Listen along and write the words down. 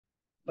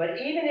But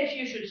even if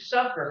you should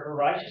suffer for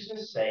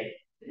righteousness' sake,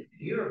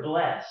 you are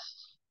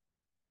blessed.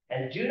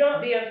 And do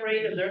not be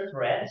afraid of their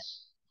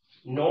threats,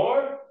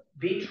 nor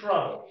be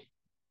troubled.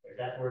 There's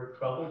that word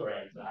troubled or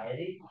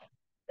anxiety.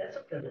 That's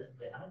something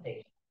that I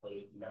think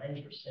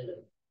 90% of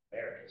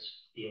Americans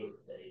feel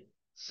today.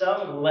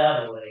 Some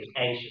level of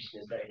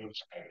anxiousness or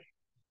anxiety.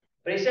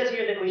 But he says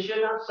here that we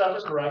should not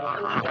suffer for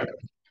righteousness.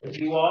 If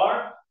you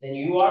are, then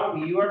you are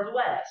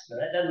blessed. Now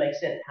that doesn't make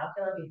sense. How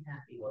can I be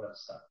happy when I'm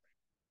suffering?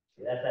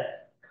 See, that's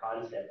that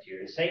concept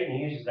here. And Satan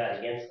uses that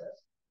against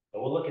us.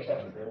 And we'll look at that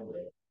in a little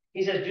bit.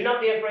 He says, do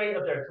not be afraid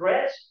of their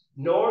threats,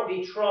 nor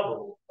be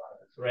troubled by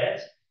the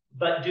threats,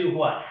 but do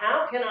what?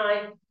 How can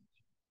I,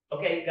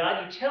 okay,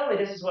 God, you tell me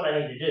this is what I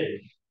need to do.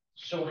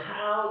 So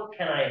how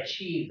can I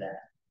achieve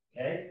that?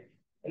 Okay?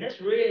 And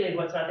that's really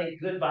what I think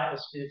good Bible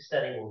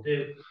study will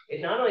do.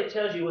 It not only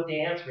tells you what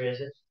the answer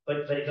is,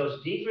 but it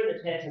goes deeper in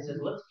the text and says,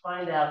 let's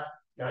find out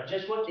not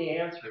just what the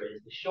answer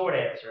is, the short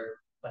answer,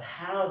 but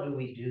how do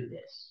we do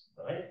this?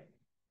 Right?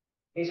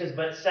 He says,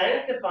 but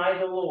sanctify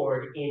the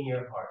Lord in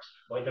your hearts.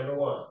 Point number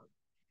one.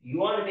 You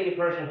want to be a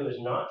person who is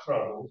not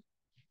troubled,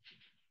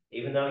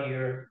 even though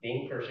you're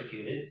being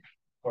persecuted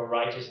for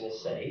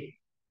righteousness' sake.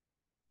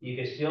 You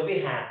can still be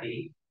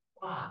happy.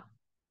 Why?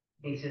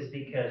 He says,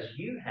 because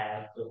you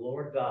have the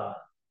Lord God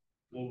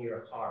in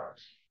your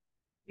heart.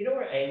 You know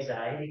where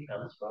anxiety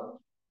comes from?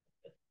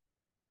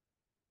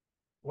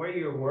 Where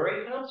your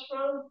worry comes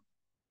from?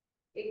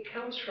 It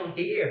comes from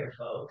here,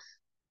 folks.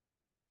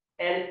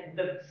 And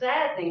the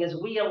sad thing is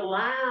we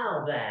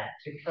allow that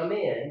to come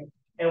in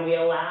and we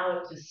allow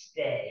it to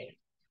stay.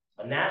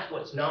 And that's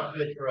what's not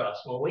good for us.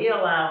 When we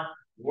allow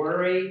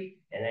worry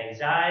and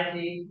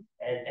anxiety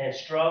and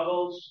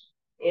struggles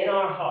in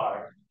our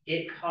heart,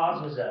 it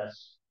causes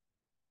us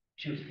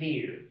to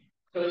fear.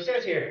 So it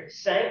says here,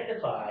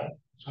 sanctify,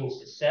 which means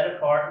to set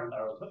apart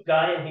or put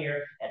God in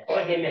here and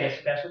put him in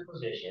a special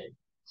position.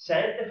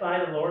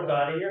 Sanctify the Lord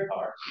God in your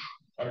heart,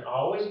 and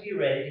always be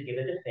ready to give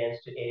a defense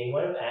to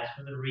anyone who asks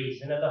for the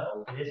reason of the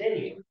hope that is in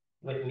you,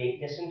 with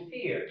meekness and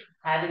fear,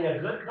 having a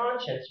good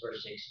conscience,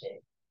 verse 16,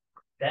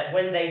 that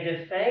when they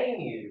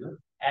defame you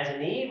as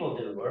an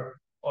evildoer,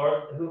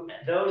 or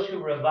those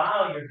who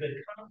revile your good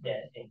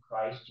conduct in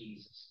Christ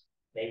Jesus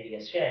may be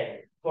ashamed.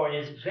 For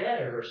it is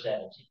better, verse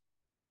 17,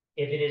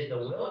 if it is the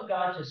will of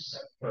God to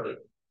suffer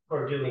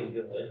for doing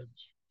good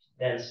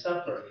than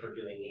suffer for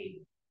doing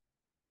evil.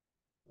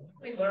 What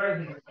we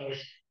learn here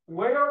is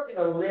we're not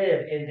going to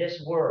live in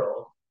this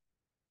world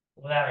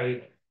without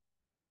evil.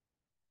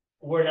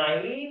 We're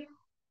naive,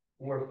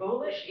 we're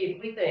foolish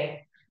if we think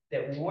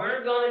that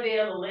we're going to be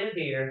able to live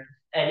here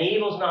and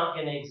evil's not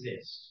going to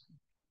exist.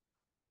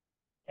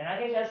 And I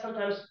think that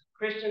sometimes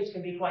Christians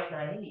can be quite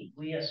naive.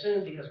 We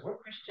assume because we're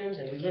Christians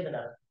and we live in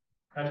a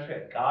country,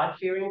 a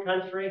God-fearing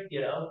country,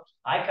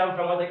 I come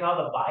from what they call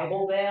the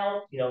Bible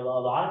Belt. A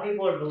lot of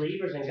people are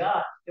believers in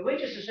God. And we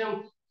just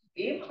assume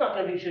evil's not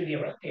going to should be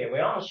around here.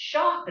 We're almost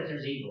shocked that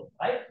there's evil,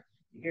 right?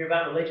 You hear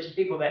about religious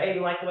people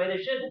behaving like the way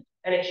they shouldn't.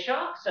 And it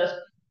shocks us,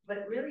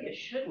 but really it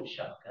shouldn't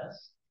shock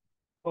us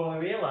when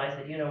we realize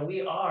that,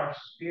 we are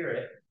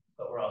spirit,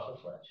 but we're also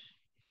flesh.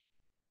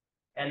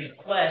 And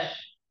the flesh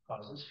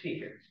causes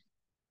fear.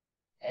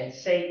 And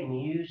Satan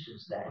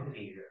uses that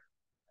fear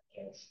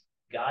against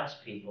God's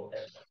people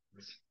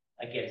as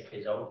against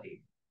his own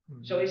people.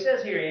 Mm-hmm. So he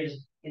says here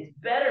it's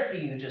better for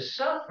you to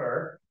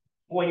suffer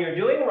when you're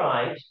doing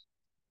right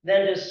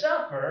than to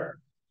suffer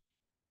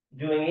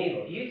doing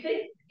evil. Do you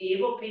think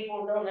evil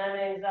people don't have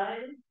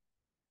anxiety?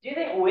 Do you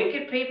think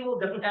wicked people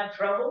don't have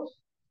troubles?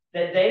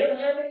 That they don't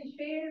have any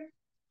fear?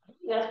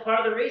 That's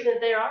part of the reason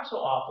that they are so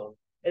awful,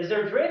 is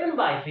they're driven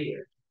by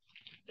fear.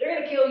 They're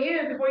going to kill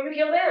you before you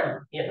kill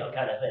them,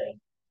 kind of thing.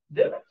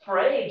 They're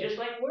afraid just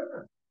like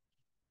we're.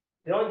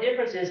 The only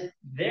difference is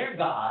their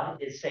God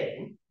is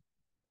Satan.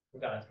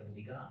 God's going to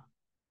be God.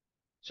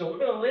 So we're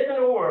going to live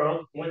in a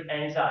world with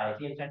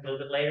anxiety. In fact, a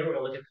little bit later, we're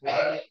going to look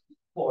at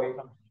 4.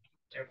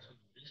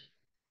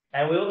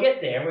 And we'll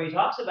get there where he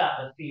talks about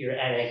the fear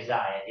and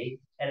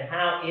anxiety and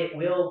how it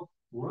will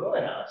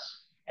ruin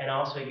us. And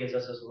also he gives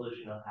us a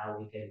solution of how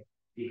we can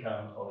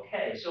become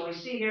okay. So we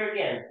see here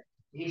again,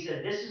 he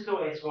said, this is the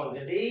way it's going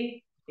to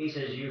be. He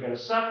says, you're going to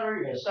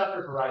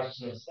suffer for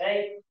righteousness'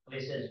 sake. But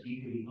he says,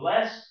 you can be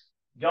blessed.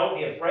 Don't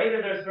be afraid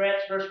of their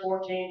threats, verse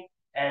 14.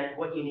 And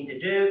what you need to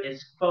do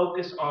is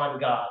focus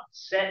on God.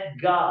 Set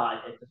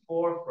God at the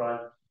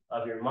forefront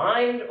of your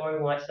mind, or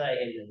you might say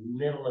in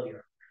the middle of your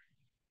heart.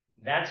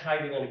 That's how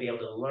you're going to be able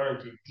to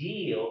learn to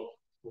deal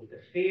with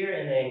the fear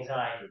and the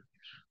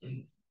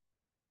anxiety.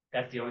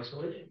 That's the only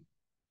solution.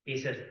 He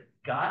says,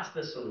 God's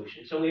the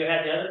solution. So we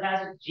have the other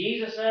passage.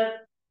 Jesus said,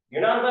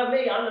 you're not above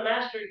me. I'm the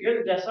master.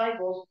 You're the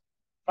disciples.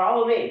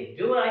 Follow me.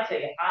 Do what I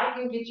say. I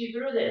can get you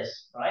through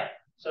this, right?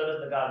 So does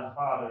the God and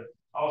Father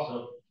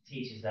also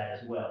teaches that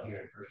as well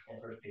here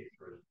in 1 Peter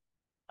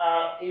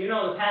 3.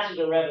 The passage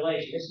of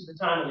Revelation, this is the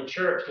time when the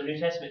church, the New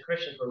Testament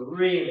Christians were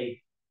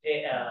really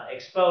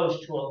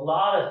exposed to a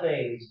lot of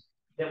things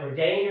that were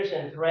dangerous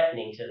and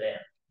threatening to them.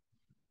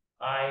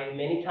 I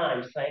many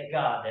times thank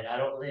God that I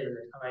don't live in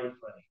the time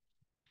frame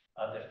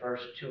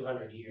first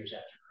 200 years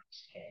after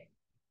Christ came.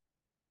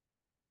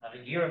 I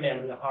mean, you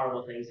remember the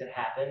horrible things that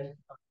happened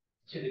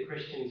to the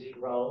Christians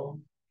in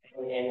Rome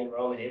and in the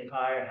Roman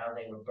Empire, how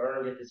they were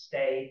burned at the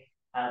stake,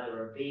 how they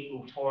were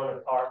beaten, torn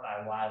apart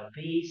by wild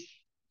beasts,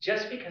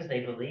 just because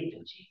they believed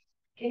in Jesus.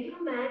 Can you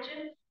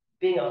imagine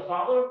being a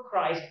follower of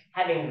Christ,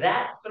 having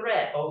that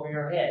threat over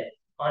your head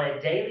on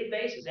a daily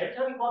basis? Every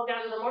time you walk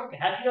down to the market,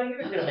 how do you know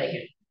you're going to make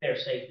it there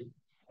safely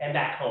and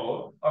back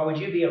home? Or would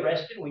you be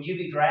arrested? Would you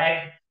be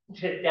dragged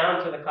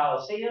down to the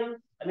Colosseum?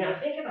 I mean, I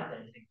think about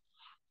that and think,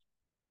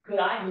 could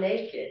I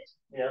make it?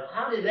 You know,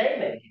 how did they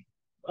make it?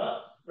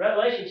 Well,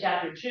 Revelation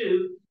chapters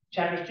 2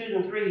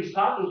 and 3, he's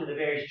talking to the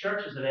various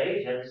churches of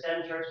Asia, the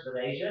 7 churches of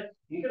Asia.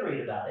 You can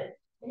read about it.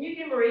 And you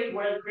can read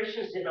where the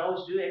Christians didn't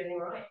always do everything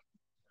right.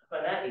 I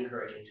find that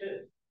encouraging too.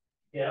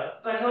 You know,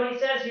 but what he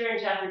says here in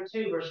chapter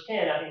 2, verse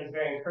 10, I think is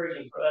very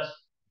encouraging for us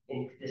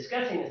in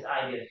discussing this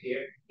idea of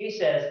fear. He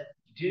says,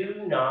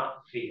 do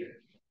not fear.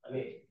 I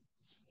mean,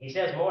 he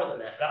says more than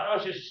that, but I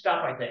want you to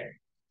stop right there.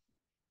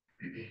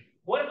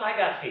 What if I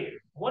got fear?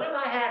 What if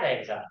I had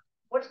anxiety?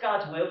 What's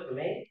God's will for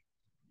me?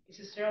 He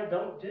says, Terrell,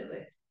 don't do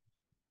it.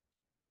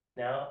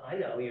 Now, I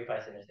know you're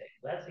probably saying,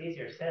 well, that's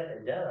easier said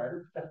than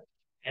done.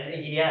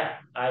 And yeah,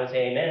 I would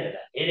say amen to that.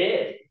 It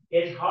is.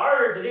 It's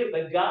harder to do,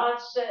 but God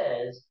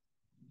says,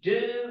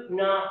 do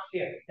not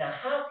fear. Now,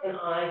 how can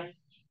I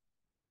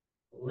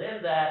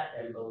live that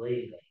and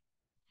believe it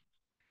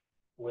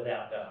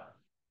without God?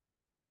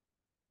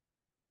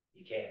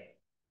 You can't.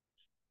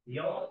 The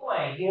only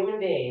way human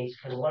beings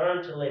can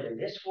learn to live in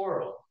this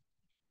world,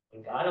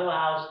 when God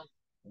allows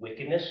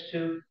wickedness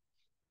to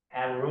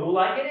have rule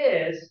like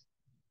it is,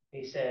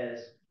 he says,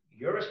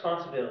 your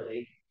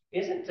responsibility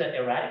isn't to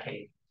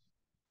eradicate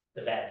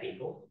the bad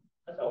people.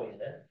 That's all he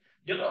said.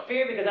 Do not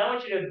fear, because I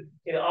want you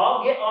to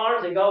all get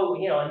arms and go,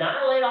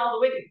 annihilate all the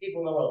wicked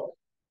people in the world.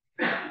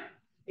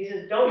 He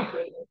says, don't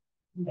fear.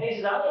 And he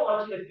says, I don't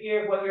want you to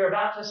fear what you're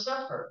about to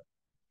suffer.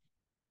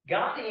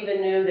 God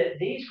even knew that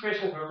these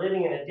Christians were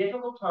living in a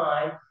difficult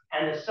time,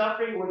 and the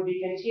suffering would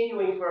be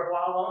continuing for a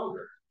while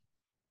longer.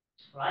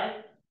 Right?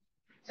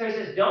 So he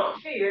says,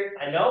 don't fear.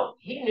 I know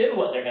he knew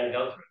what they're going to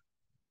go through.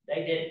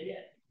 They didn't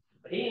yet.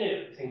 But he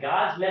knew. And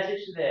God's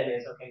message to them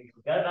is, okay,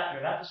 you're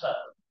about to suffer.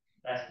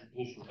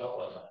 He says, don't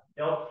worry about it.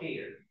 Don't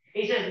fear.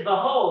 He says,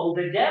 behold,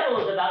 the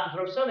devil is about to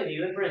throw some of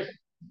you in prison.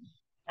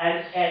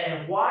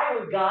 And why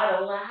would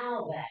God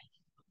allow that?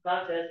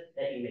 God says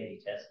that you may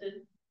be tested.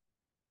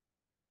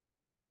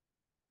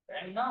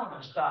 And no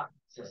one stop.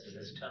 This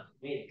is tough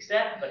for me to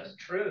accept, but it's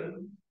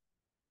true.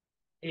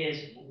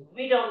 Is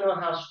we don't know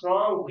how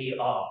strong we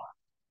are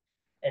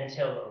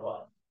until we're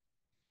what?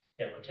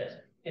 Until we're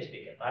tested. Just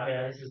because. I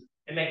mean,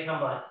 it may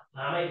come like,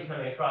 I may be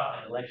coming across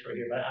like a lecturer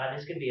here, but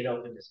this can be an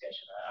open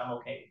discussion. I'm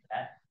okay with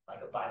that, like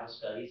a Bible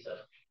study. So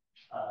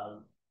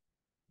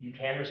you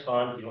can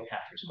respond, you don't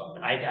have to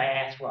respond. I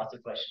ask lots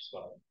of questions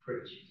when I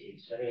preach.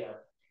 So anyhow,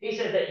 he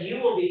says that you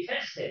will be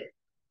tested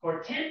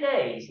for 10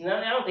 days. Now,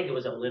 I don't think it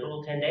was a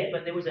literal 10 days,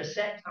 but there was a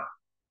set time.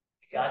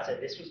 God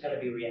said this was going to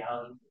be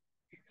reality.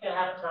 You're going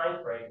to have a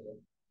time frame.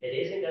 It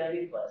isn't going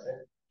to be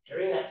pleasant.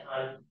 During that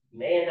time, you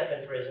may end up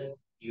in prison.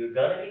 You're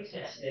going to be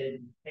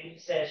tested. He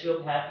says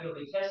you'll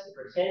be tested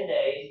for 10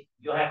 days.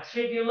 You'll have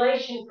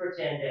tribulation for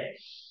 10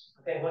 days.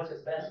 Okay, what's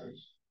his message?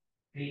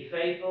 Be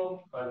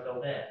faithful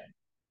until death.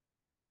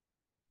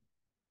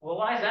 Well,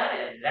 why is that?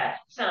 That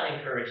sounds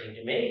encouraging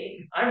to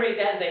me. I read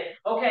that and think,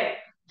 okay,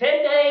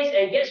 10 days,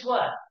 and guess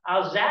what?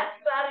 I'll zap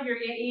you out of your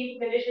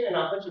evil condition, and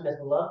I'll put you in this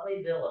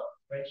lovely villa,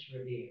 French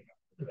Riviera,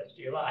 for the rest of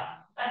your life.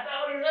 That's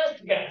not what he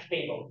says to God's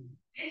people.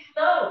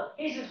 No.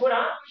 He says, what I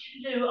want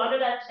you to do under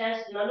that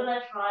test and under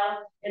that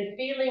trial and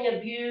feeling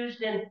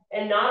abused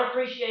and not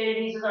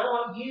appreciated, he says, I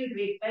want you to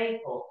be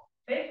faithful.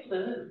 Faithful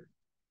to who?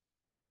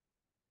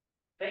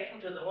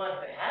 Faithful to the one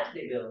who has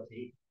the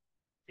ability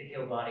to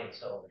kill body and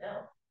soul and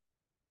health.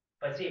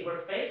 But see, if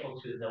we're faithful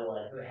to the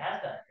one who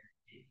has that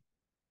ability,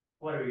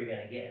 what are you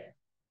going to get?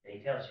 And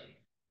he tells you.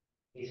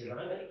 He says, I'm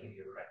going to give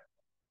you a crown.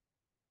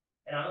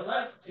 And I would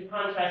like to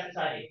contrast this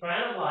idea,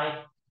 crown of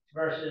life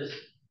versus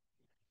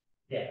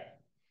death.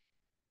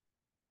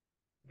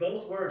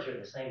 Both words are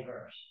in the same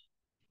verse.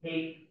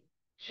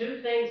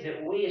 Two things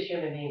that we as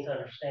human beings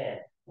understand.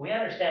 We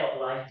understand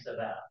what life is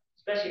about,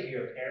 especially if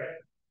you're a parent.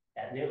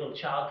 That new little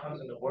child comes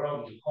into the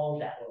world, and you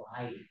hold that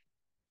life.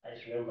 I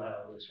just remember my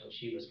oldest when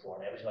she was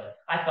born. It was like,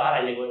 I thought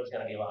I knew what it was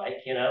going to be like,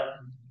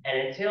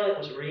 And until it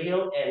was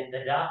real, and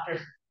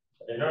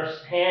the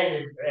nurse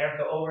handed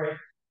Erica over it,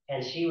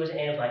 and it was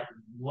like,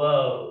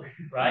 whoa,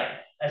 right?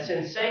 A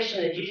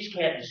sensation that you just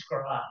can't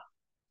describe.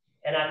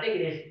 And I think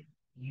it is,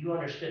 you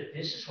understood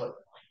this is what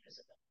life is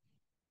about.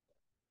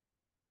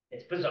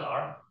 It's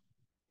bizarre.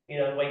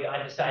 The way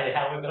God decided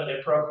how we're going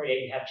to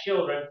procreate and have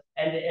children.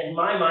 And in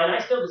my mind, I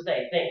still to this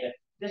day think that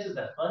this is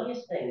the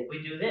funniest thing that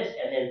we do this,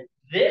 and then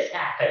this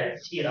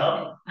happens,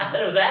 out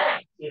of that,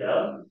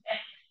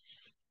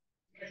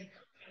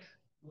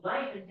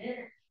 Life and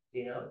death,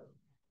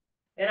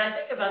 And I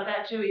think about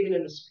that too, even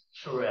in the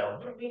spiritual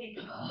realm.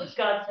 What's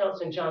God tell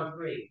us in John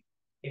 3?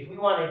 if we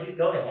want to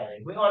go to heaven,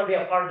 if we want to be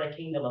a part of the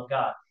kingdom of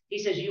God, he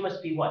says you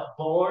must be what?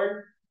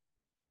 Born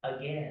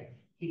again.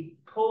 He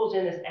pulls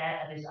in this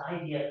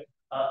idea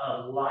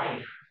of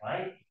life,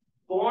 right?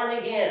 Born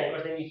again. Of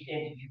course, then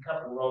you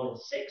couple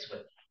Romans 6 with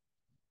that.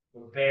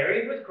 We're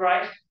buried with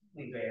Christ.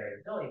 We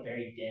buried. Don't only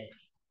buried dead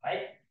people,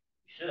 right? You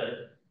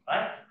should,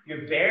 right?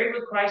 You're buried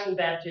with Christ in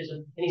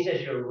baptism, and he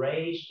says you're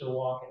raised to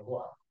walk in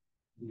what?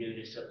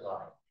 Newness of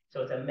life.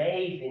 So it's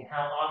amazing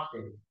how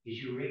often, as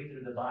you read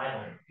through the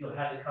Bible, you'll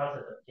have the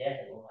concept of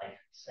death and life in the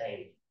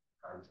same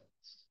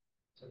context.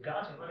 So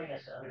God's wanting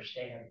us to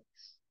understand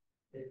this.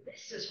 That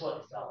this is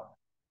what it's all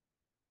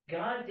about.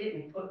 God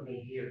didn't put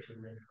me here to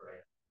live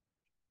forever.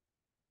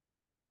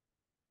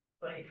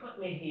 But he put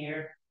me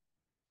here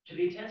to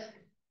be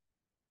tested.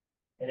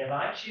 And if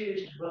I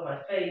choose to put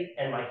my faith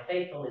and my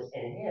faithfulness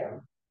in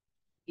him,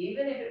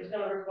 even if it was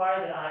going to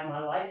require that my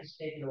life is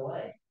taken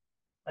away.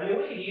 I mean,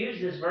 we could use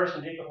this verse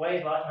in different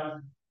ways. A lot of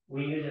times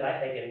we use it, I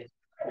think, in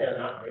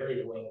not really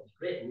the way it was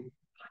written.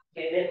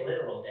 It meant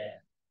literal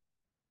death.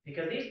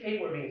 Because these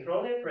people were being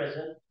thrown in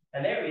prison,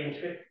 and they were being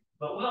tricked.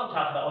 But we'll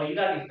talk about, you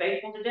got to be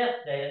faithful to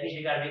death today. That means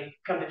you got to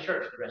come to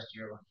church the rest of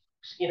your life.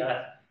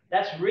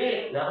 That's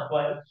really not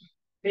what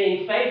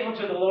being faithful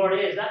to the Lord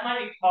is. That might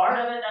be part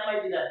of it. That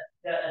might be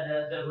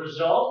the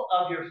result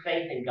of your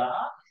faith in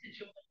God.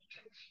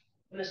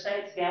 When the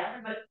saints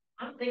gather, but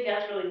I don't think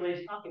that's really what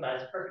he's talking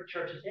about. It's perfect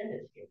church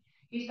attendance here.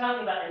 He's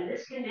talking about in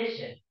this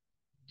condition,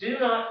 do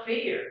not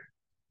fear.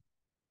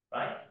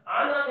 Right?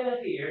 I'm not going to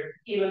fear,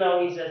 even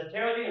though he says,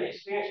 Terrell, you're going to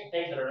experience some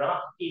things that are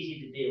not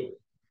easy to deal with.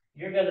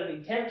 You're going to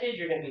be tempted,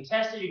 you're going to be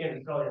tested, you're going to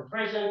be thrown in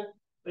prison.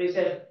 But he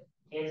says,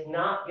 it's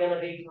not going to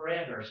be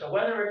forever. So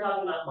whether we're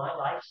talking about my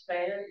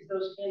lifespan is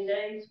those 10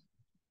 days,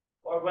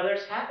 or whether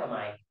it's half of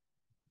my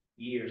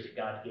years that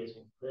God gives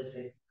me.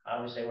 I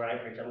always say where I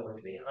preach, I'm going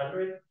to be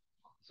 100.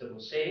 So we'll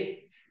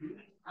see.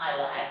 I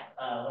lack,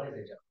 what is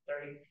it, Joe?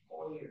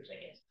 34 years, I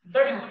guess.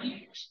 34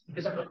 years.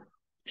 Because I'm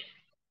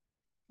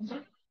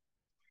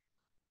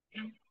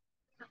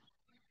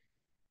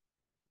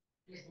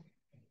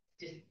just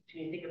to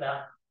think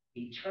about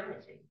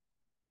eternity.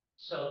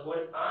 So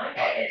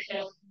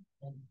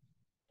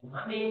when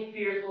I'm being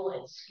fearful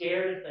and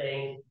scared of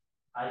things,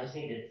 I just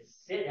need to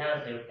sit down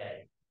and say,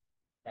 okay,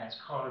 that's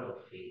carnal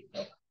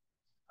fear.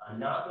 I'm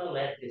not going to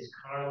let this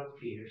carnal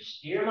fear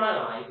steer my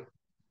life,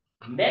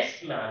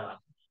 mess my life.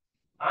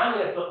 I'm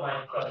going to put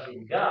my trust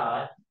in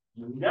God.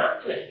 I'm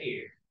not going to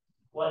fear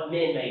what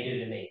men may do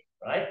to me,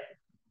 right?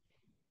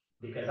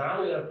 Because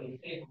I'm going to be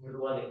faithful to the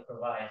one that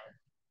provides it.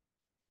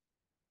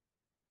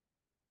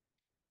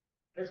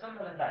 Let's talk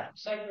about that.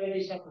 2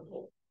 Corinthians chapter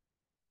 4.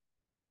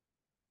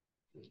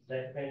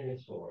 2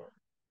 Corinthians 4.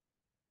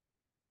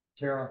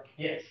 Terrell?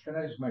 Yes. Can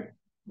I just make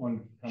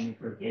one comment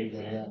for Yes.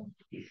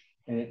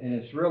 And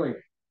it's really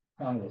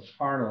kind of a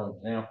carnal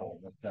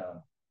example, but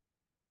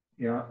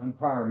I'm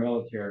prior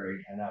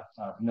military, and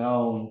I've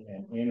known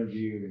and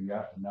interviewed and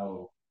got to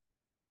know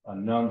a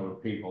number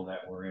of people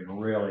that were in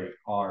really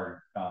hard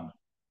combat,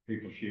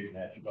 people shooting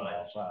at you from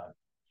all sides.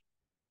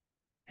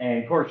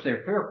 And of course,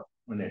 they're fearful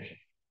initially.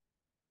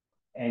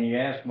 And you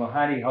ask them, well,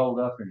 how do you hold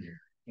up in here?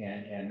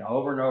 And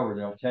over,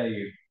 they'll tell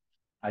you,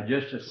 I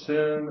just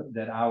assumed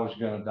that I was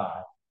going to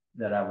die,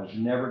 that I was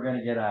never going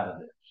to get out of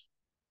this.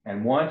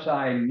 And once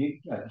I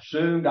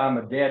assumed I'm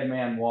a dead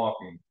man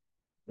walking,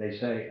 they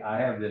say,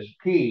 I have this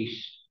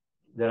peace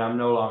that I'm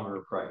no longer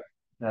afraid.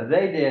 Now,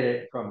 they did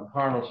it from a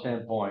carnal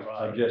standpoint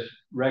of just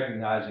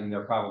recognizing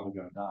they're probably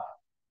going to die.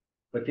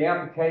 But the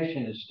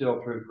application is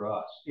still true for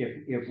us.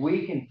 If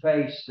we can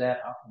face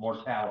that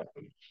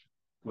mortality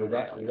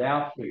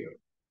without fear,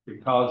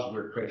 because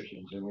we're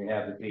Christians and we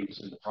have the peace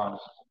and the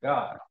promises of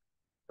God,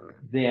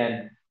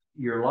 then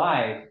your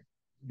life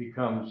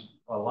becomes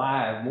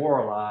alive, more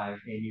alive,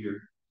 and you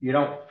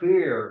don't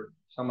fear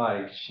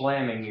somebody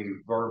slamming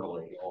you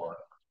verbally or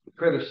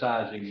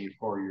criticizing you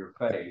for your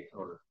faith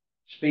or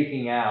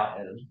speaking out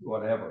at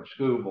whatever,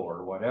 school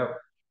board or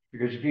whatever.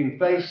 Because if you can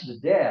face the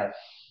death,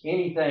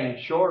 anything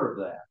short of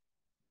that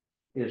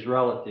is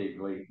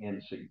relatively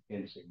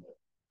insignificant.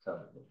 So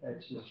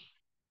that's just,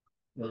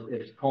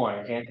 it's a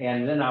point.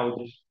 And then I would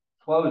just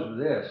close with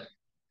this.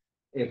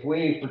 If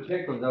we,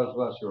 particularly those of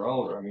us who are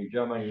older, I mean,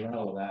 Joe, you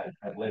know that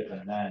I've lived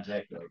in 9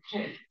 decades.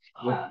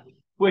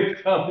 We've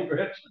come to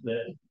grips with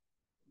it.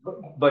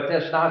 But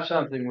that's not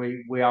something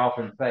we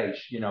often face,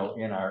 in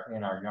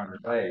our younger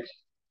days.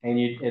 And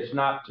it's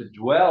not to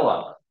dwell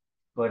on it,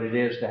 but it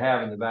is to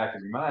have in the back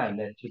of your mind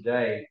that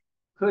today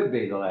could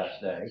be the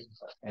last day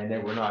and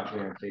that we're not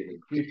guaranteed in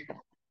the future.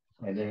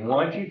 And then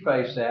once you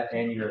face that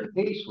and you're at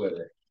peace with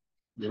it,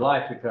 your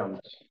life becomes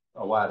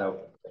a wide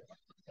open.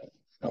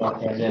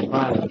 And then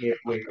finally,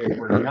 if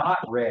we're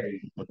not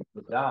ready to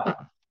die,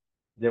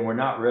 then we're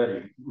not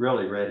really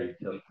ready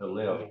to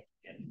live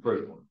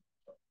fruitfully.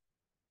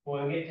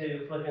 When we get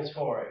to Philippians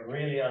 4, it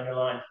really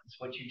underlines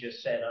what you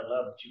just said. I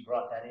love that you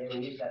brought that in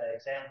and used that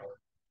example.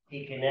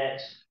 He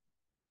connects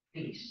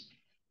peace.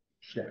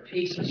 Yeah.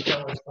 Peace is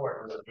so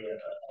important with the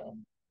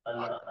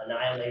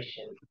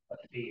annihilation of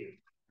fear.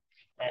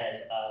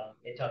 And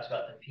it talks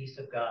about the peace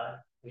of God,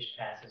 which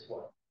passes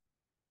what?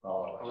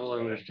 All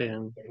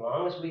understand. As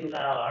long as we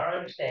allow our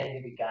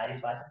understanding to be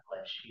guided by the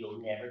flesh,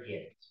 you'll never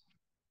get it.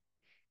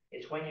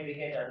 It's when you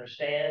begin to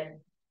understand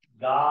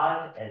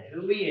God and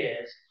who He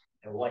is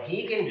and what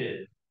He can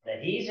do,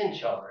 that He's in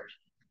charge,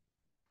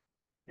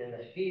 then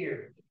the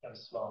fear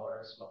becomes smaller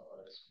and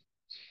smaller and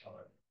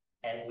smaller.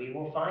 And we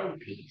will find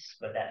peace,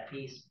 but that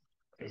peace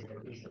is the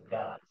peace of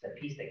God. It's the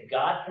peace that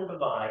God can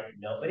provide.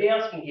 Nobody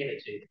else can give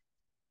it to you.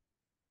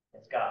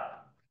 It's God.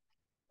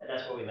 And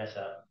that's where we mess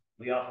up.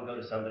 We often go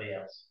to somebody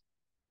else.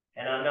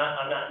 And I'm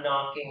not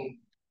knocking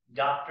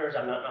doctors,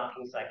 I'm not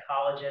knocking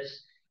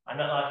psychologists, I'm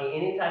not knocking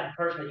any type of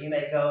person that you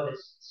may go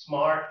that's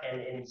smart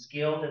and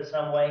skilled in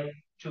some way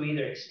to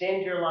either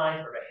extend your life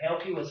or to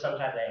help you with some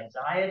type of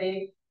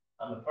anxiety.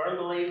 I'm a firm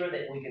believer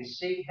that we can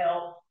seek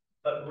help,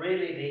 but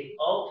really the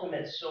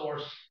ultimate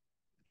source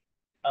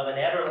of an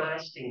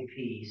everlasting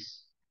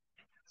peace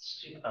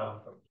is to come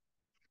from.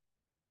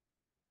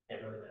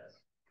 It really does.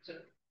 So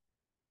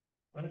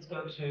let's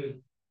go to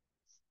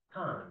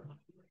time.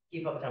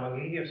 Keep up with time. I'll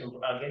give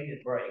you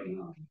a break.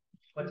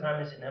 What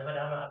time is it now?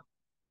 But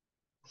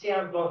see how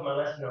I'm going with my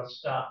lesson. I'll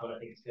stop when I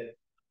think it's good.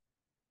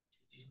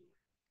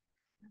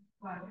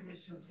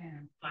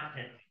 5:10.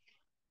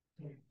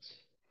 5:10.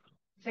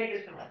 Take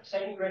this from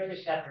 2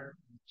 Corinthians chapter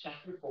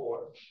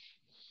 4.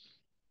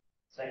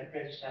 2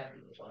 Corinthians chapter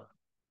 4.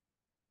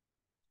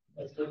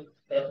 Let's look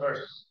at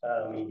verse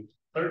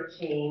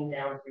 13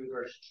 down through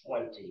verse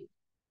 20.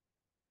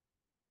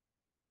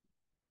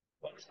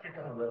 Let's pick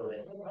up a little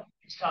bit.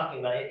 He's talking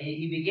about it.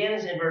 He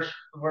begins in verse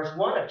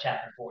 1 of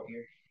chapter 4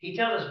 here. He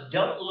tells us,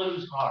 don't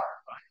lose heart.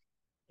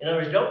 In other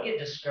words, don't get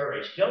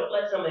discouraged. Don't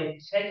let somebody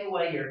take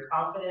away your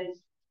confidence,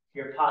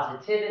 your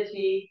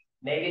positivity.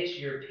 Maybe it's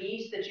your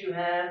peace that you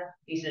have.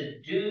 He says,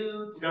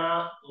 do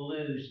not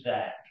lose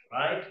that,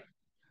 right?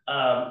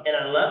 And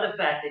I love the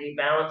fact that he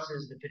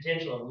balances the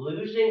potential of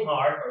losing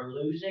heart or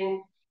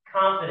losing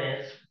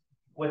confidence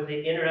with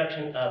the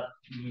introduction of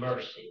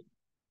mercy.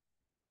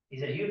 He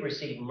said, you've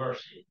received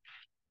mercy.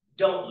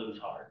 Don't lose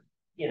heart,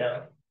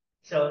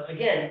 So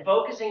again,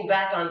 focusing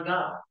back on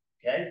God,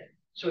 okay?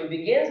 So he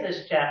begins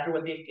this chapter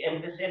with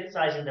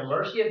emphasizing the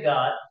mercy of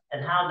God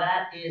and how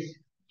that is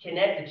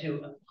connected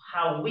to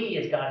how we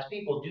as God's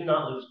people do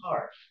not lose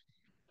heart.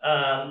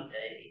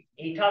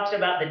 He talks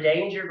about the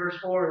danger, verse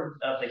 4,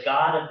 of the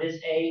God of this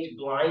age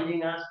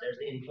blinding us. There's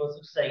the influence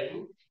of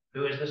Satan,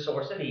 who is the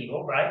source of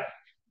evil, right?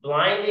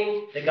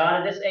 Blinding the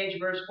God of this age,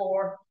 verse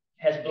 4,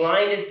 has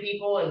blinded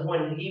people. And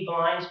when he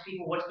blinds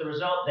people, what's the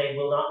result? They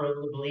will not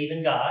really believe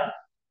in God,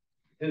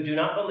 who do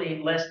not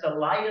believe, lest the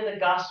light of the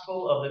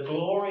gospel of the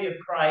glory of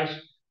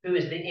Christ, who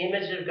is the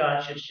image of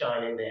God, should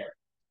shine in them.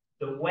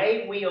 The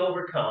way we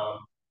overcome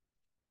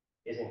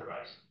is in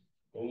Christ.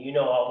 And you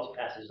know all these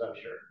passages, I'm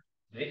sure.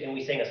 And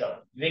we sing a song,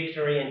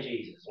 Victory in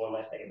Jesus, one of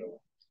my favorite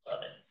ones.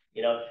 Love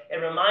it. It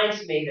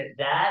reminds me that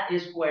that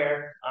is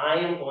where I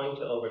am going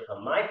to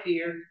overcome my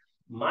fear,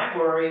 my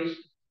worries,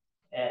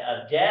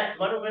 of death,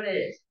 whatever it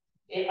is.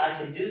 I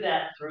can do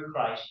that through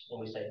Christ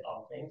when we say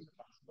all things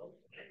are possible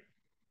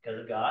because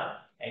of God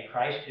and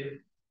Christ who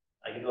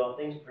I can do all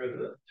things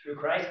through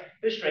Christ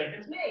who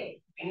strengthens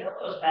me. We know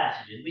those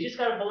passages. We just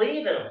got to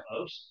believe in them,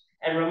 folks,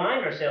 and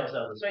remind ourselves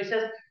of them. So he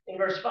says in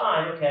verse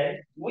 5, okay,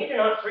 we do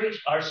not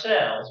preach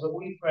ourselves, but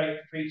we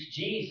preach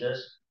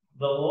Jesus,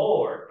 the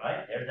Lord,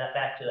 right? There's that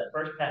back to that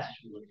first passage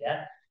we looked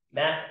at.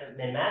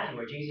 In Matthew,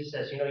 where Jesus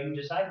says, you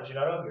disciples, you're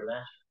not over your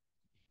master.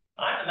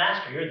 I'm the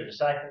master, you're the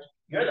disciples.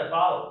 You're the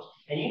followers.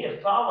 And you need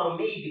to follow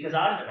me because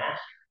I'm the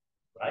master,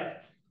 right?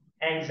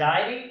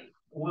 Anxiety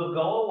will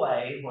go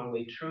away when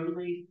we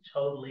truly,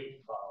 totally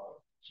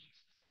follow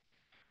Jesus.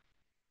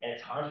 And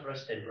it's hard for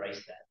us to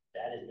embrace that.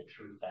 That is the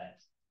true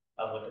fact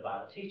of what the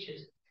Bible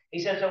teaches. He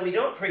says, so we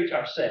don't preach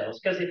ourselves,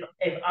 because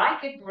if I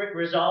could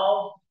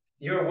resolve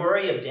your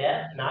worry of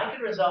death, and I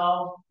could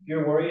resolve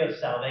your worry of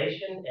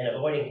salvation and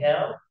avoiding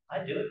hell,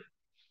 I'd do it.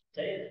 I'll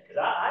tell you that.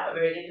 Because I'm a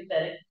very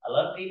empathetic. I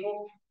love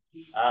people.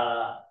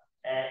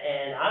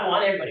 And I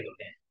want everybody to go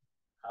down.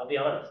 I'll be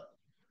honest.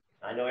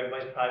 I know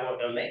everybody's probably not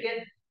going to make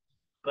it,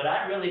 but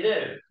I really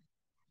do.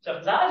 So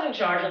if I was in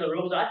charge of the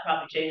rules, I'd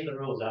probably change the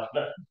rules out,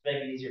 make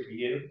it easier for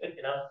you,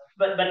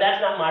 But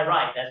that's not my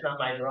right. That's not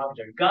my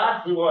prerogative.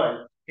 God's the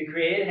one who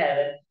created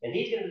heaven, and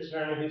He's going to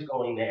determine who's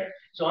going there.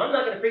 So I'm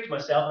not going to preach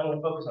myself. I'm going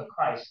to focus on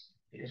Christ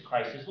because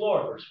Christ is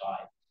Lord, verse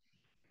 5.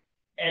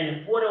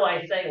 And what do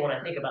I say when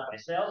I think about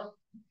myself?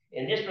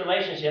 In this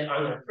relationship,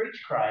 I'm going to preach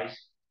Christ.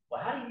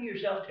 Well, how do you view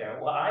yourself,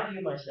 Terrell? Well, I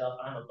view myself,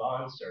 I'm a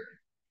bondservant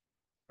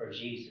for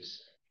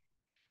Jesus.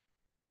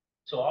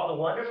 So all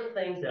the wonderful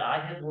things that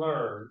I have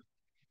learned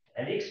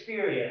and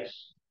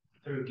experienced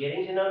through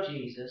getting to know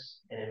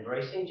Jesus and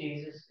embracing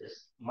Jesus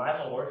as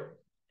my Lord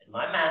and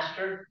my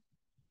Master,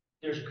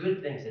 there's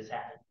good things that's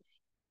happened.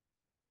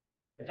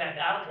 In fact,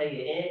 I'll tell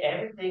you,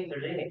 everything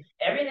good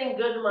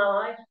in my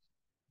life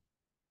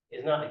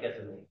is not because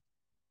of me.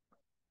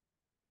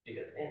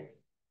 Because of Him.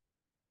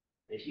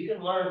 If you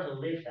can learn to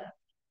live that,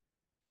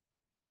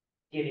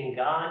 giving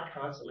God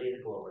constantly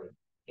the glory,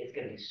 it's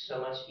going to be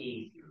so much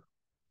easier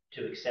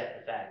to accept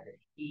the fact that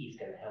He's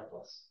going to help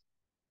us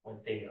when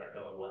things aren't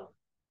going well.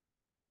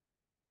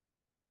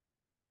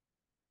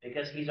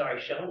 Because He's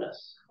already shown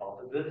us all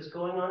the good that's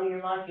going on in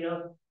your life. You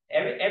know,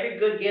 every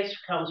good gift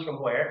comes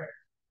from where?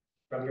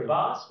 From your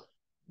boss?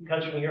 It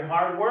comes from your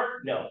hard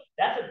work? No.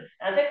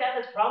 I think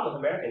that's the problem with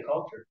American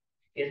culture.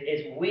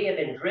 Is we have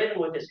been driven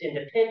with this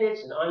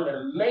independence, and I'm going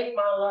to make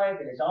my life,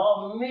 and it's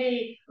all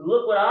me.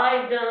 Look what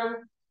I've done.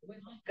 We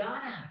left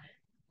God out of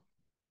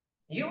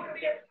it. You wouldn't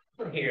be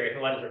able here if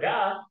it wasn't for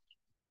God.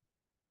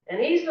 And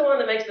He's the one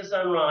that makes the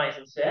sun rise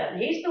and set.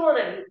 And He's the one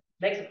that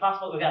makes it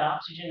possible that we've got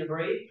oxygen to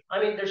breathe.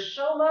 I mean, there's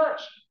so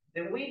much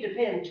that we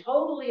depend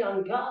totally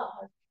on God.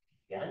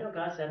 Yeah, I know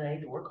God said I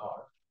need to work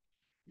hard.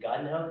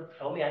 God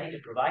told me I need to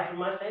provide for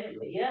my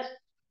family. Yes,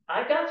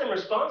 I've got some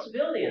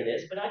responsibility in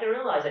this, but I can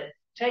realize that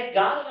take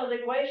God out of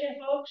the equation,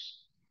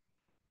 folks,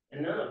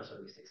 and none of us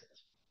will be successful.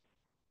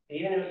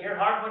 Even if your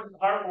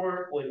hard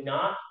work would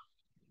not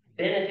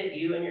benefit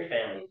you and your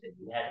family if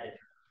you hadn't been.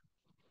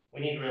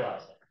 We need to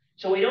realize that.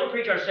 So we don't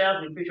preach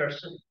ourselves, we preach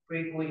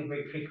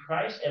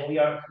Christ, and we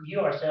view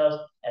ourselves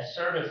as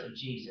servants of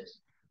Jesus.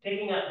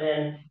 Picking up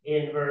then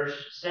in verse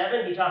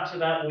 7, he talks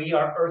about we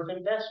are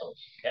earthen vessels.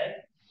 Okay?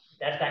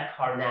 That's that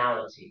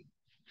carnality.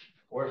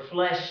 We're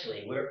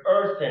fleshly. We're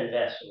earthen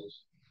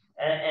vessels.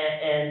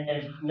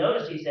 And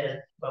notice he says,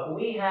 but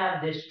we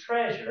have this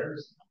treasure,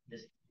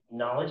 this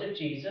knowledge of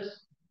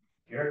Jesus.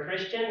 You're a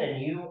Christian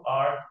and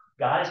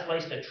God has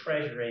placed a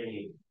treasure in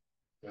you.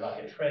 You're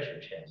like a treasure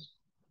chest.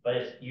 But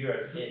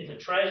it's a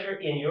treasure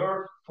in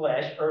your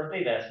flesh,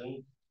 earthly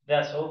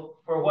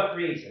vessel. For what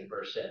reason?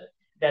 Verse 7.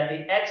 That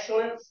the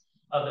excellence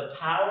of the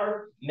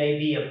power may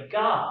be of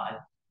God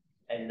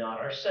and not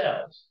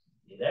ourselves.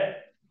 You there?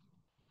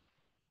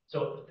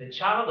 So the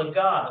child of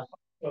God, the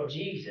follower of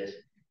Jesus,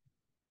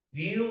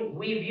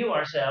 we view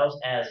ourselves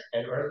as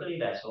an earthly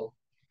vessel,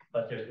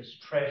 but there's this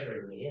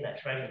treasure in me, and that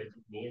treasure that's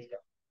in me is God.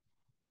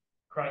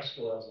 Christ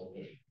dwells in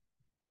me.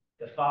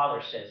 The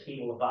Father says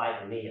He will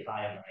abide in me if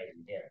I abide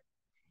in Him.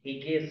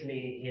 He gives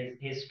me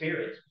His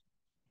Spirit.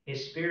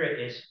 His Spirit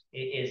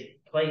is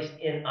placed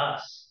in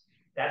us.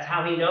 That's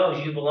how He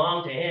knows you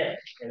belong to Him.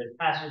 And the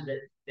passages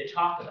that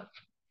talk about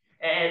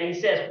it. And he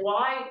says,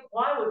 why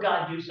would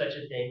God do such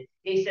a thing?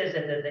 He says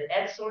that the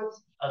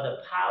excellence of the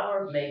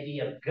power may be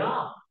of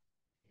God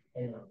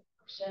and not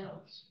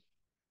ourselves.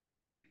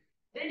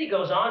 Then he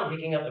goes on,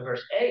 picking up in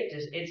verse 8.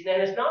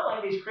 It's not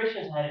like these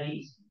Christians had it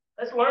easy.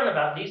 Let's learn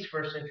about these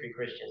first century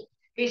Christians.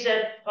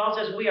 Paul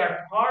says, we are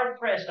hard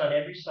pressed on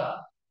every side.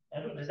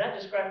 Does that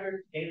describe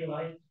your daily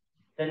life?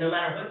 That no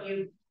matter what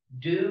you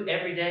do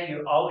every day,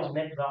 you're always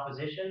met with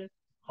opposition?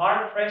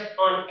 Hard pressed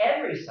on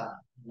every side.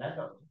 And that's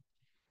not.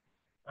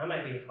 I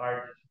might be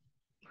hard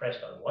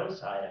pressed on one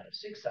side out of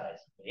 6 sides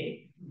of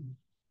me.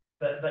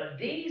 But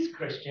these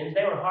Christians,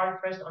 they were hard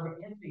pressed on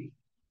every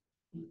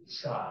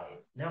side.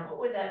 Now, what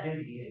would that do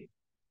to you?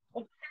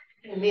 What would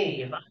that do to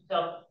me if I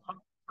felt hard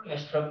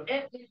pressed from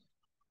every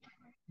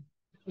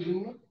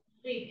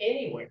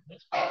anywhere?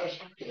 That's what I was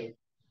thinking.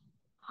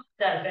 How does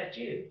that affect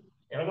you?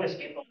 And I'm going to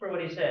skip over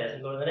what he says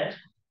and go to the next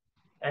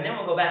one. And then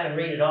we'll go back and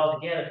read it all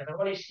together because I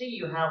want to see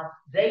you how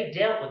they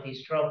dealt with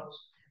these troubles.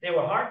 They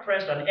were hard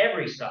pressed on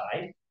every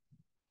side,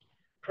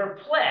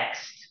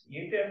 perplexed.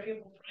 You feel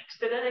perplexed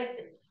today?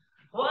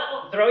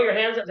 What? Throw your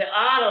hands up and say,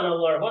 I don't know,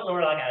 Lord. What in the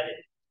world I got to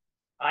do?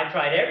 I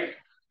tried everything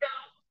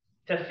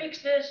to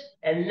fix this,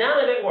 and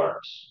none of it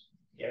works.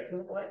 You ever feel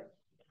that way?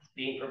 It's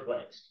being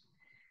perplexed.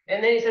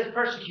 And then he says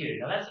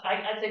persecuted. Now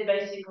I'd say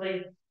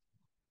basically,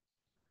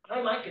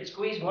 I might could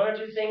squeeze 1 or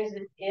 2 things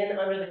in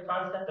under the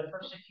concept of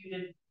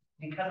persecuted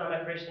because I'm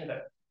a Christian,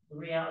 but the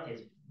reality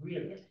is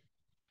really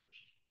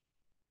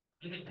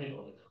look at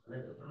people that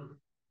live the room.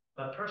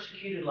 But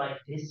persecuted like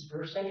these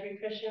first century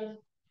Christians,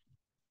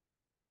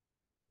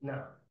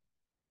 no.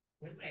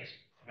 Nobody's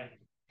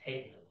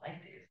taking a life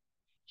because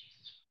of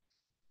Jesus.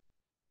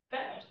 In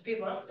fact, most of the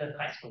people I went to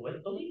high school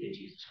with believed in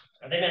Jesus.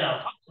 Or they may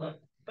not talk,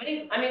 but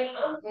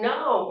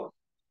no.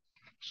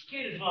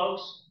 Persecuted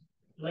folks,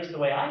 at least the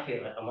way I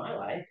feel it in my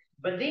life.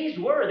 But they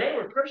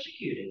were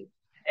persecuted.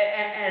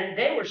 And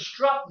they were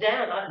struck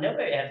down.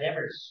 Nobody has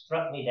ever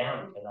struck me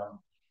down because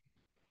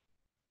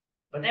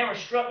but they were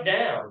struck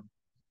down.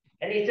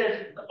 And he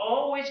says,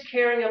 always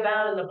caring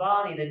about in the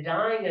body the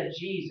dying of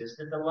Jesus,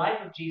 that the life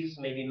of Jesus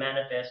may be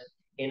manifest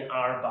in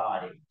our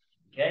body.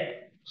 Okay?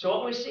 So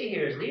what we see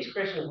here is these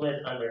Christians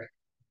lived under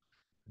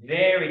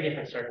very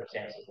different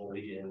circumstances than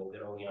we do in the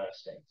good old United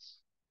States.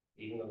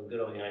 Even though the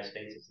good old United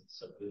States isn't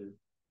so good.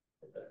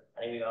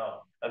 I think we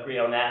all agree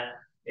on that.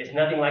 It's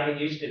nothing like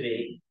it used to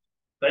be.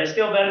 But it's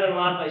still better than a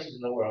lot of places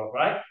in the world,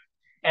 right?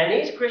 And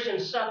these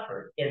Christians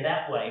suffered in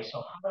that way.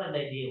 So how did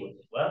they deal with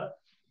it? Well,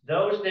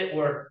 those that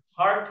were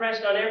hard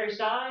pressed on every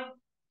side,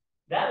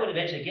 that would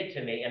eventually get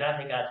to me, and I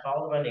think I'd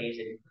fall to my knees.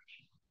 And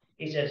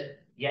he says,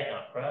 yet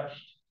not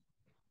crushed.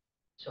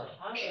 So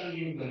how do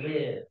you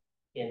live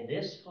in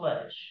this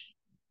flesh,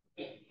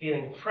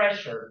 feeling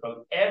pressure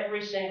from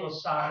every single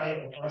side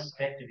and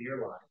aspect of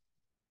your life,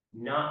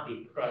 not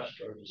be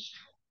crushed or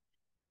destroyed?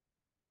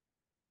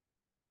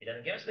 He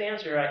doesn't give us the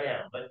answer right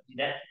now, but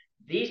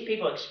these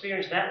people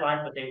experienced that life,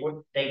 but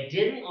they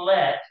didn't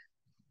let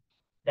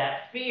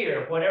that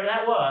fear of whatever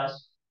that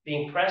was,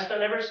 being pressed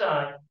on every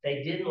side,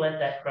 they didn't let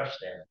that crush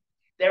them.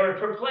 They were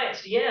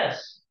perplexed,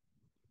 yes,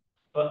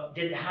 but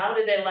how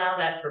did they allow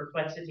that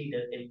perplexity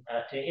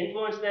to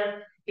influence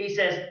them? He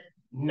says,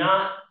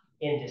 not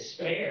in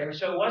despair.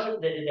 So it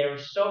wasn't that they were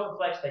so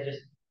perplexed they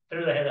just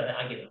threw their head up.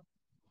 I give up.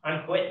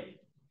 I'm quitting.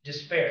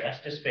 Despair.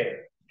 That's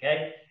despair.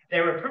 Okay. They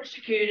were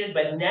persecuted,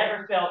 but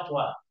never felt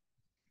what?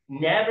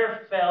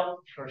 Never felt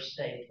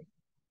forsaken.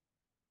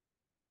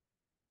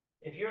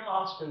 If you're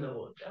lost in the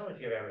woods, I don't know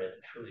if you've ever been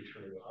truly,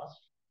 truly lost.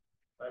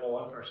 I know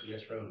one person in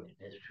this room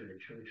is truly,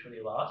 truly,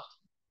 truly lost.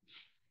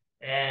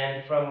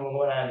 And from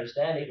what I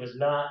understand, it was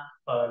not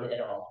fun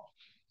at all.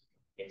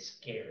 It's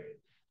scary.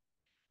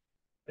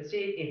 But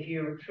see, if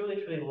you're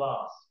truly, truly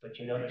lost, but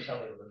you know there's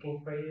somebody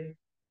looking for you,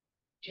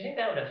 do you think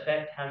that would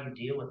affect how you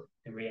deal with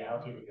the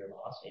reality that you're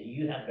lost and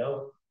you have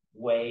no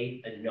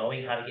way of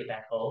knowing how to get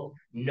back home,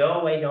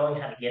 no way knowing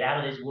how to get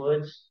out of these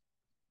woods,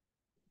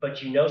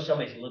 but you know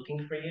somebody's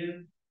looking for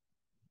you?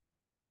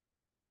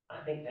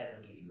 I think that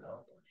would give you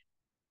hope.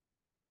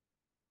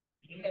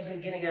 You guys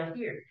been getting out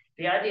here.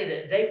 The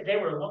idea that they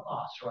were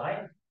lost,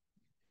 right?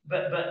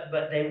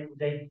 But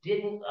they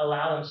didn't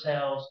allow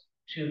themselves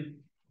to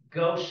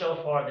go so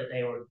far that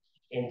they were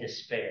in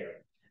despair.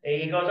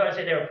 He goes on to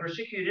say they were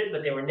persecuted,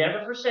 but they were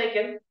never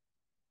forsaken.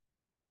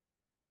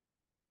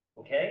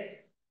 Okay?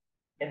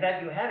 In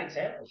fact, you have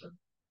examples of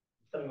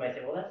some of you might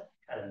say, well, that's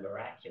kind of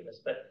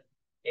miraculous, but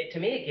to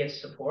me it gives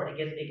support,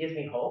 it gives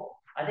me hope.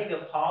 I think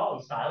of Paul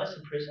and Silas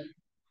in prison.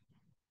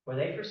 Were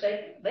they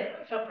forsaken? They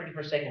felt pretty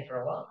forsaken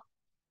for a while,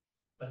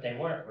 but they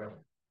weren't really.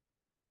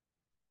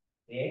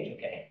 The angel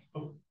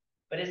came.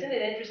 But isn't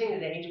it interesting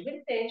that the angel, when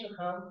did the angel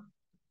come?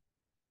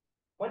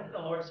 When did the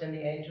Lord send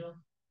the angel?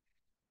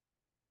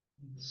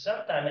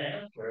 Sometime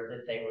after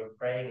that they were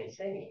praying and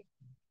singing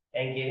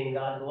and giving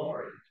God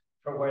glory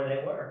for where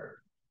they were.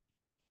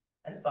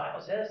 And the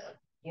Bible says,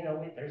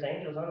 there's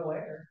angels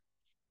unaware.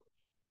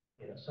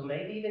 So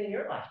maybe even in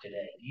your life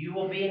today, you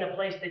will be in a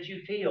place that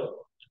you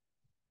feel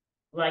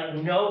like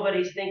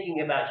nobody's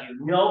thinking about you,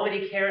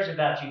 nobody cares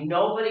about you,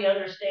 nobody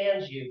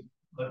understands you.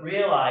 But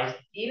realize,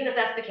 even if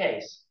that's the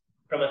case,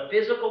 from a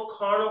physical,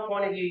 carnal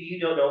point of view, you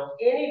don't know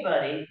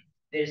anybody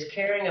that is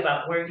caring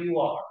about where you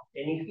are,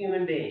 any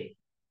human being.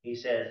 He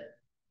says,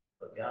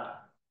 but God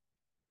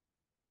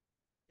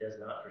does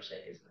not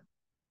forsake his people.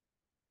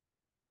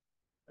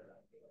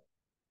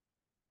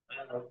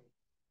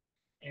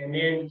 And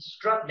then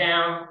struck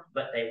down,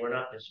 but they were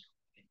not destroyed.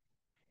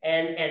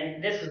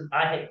 And this is,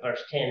 I think,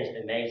 verse 10 is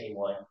the amazing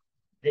one.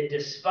 That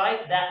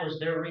despite that was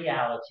their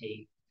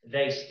reality,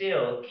 they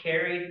still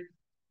carried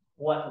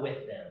what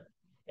with them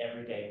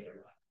every day of their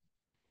life.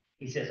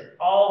 He says,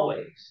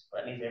 always,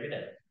 that means every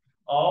day,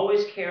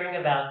 always carrying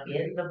about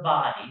in the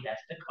body,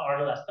 that's the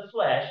carnal, that's the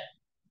flesh,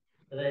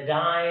 the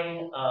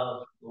dying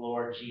of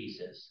Lord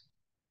Jesus,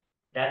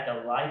 that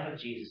the life of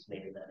Jesus may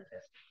be manifested.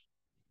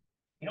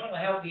 You know what will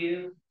help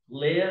you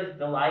live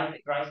the life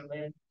that Christ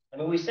lived? I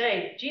mean, we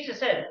say, Jesus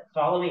said,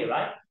 follow me,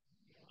 right?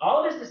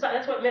 All of his disciples,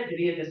 that's what it meant to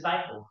be a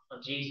disciple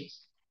of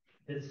Jesus.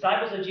 The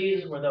disciples of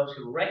Jesus were those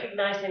who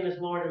recognized him as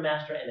Lord and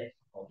Master, and they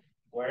followed him.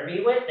 Wherever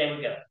he went, they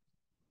would go.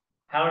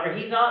 However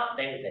he thought,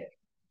 they would think.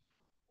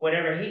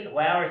 However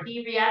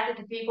he reacted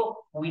to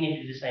people, we need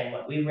to do the same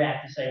way. We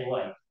react the same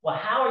way. Well,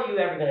 how are you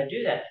ever going to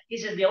do that? He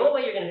says the only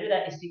way you're going to do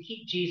that is to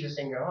keep Jesus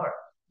in your heart.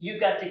 You've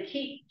got to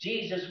keep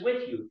Jesus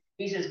with you.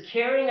 He says,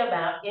 carrying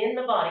about in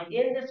the body,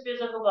 in this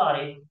physical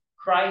body,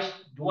 Christ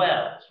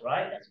dwells,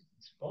 right? That's what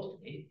it's supposed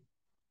to be.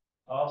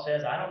 Paul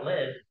says, I don't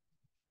live.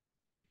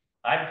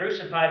 I've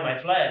crucified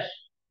my flesh,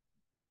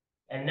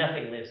 and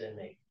nothing lives in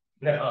me.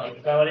 No,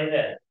 that's not what he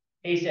said.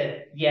 He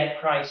said, yet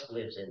Christ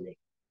lives in me.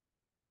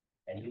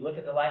 And you look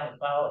at the life of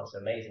Paul, it's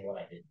amazing what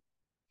I did.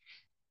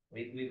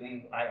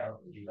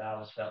 You've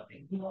always felt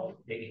me,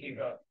 big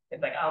hero.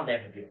 It's like, I'll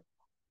never do it.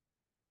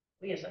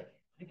 Well, yes, I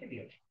can be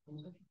a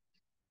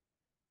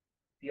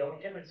The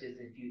only difference is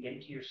if you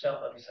empty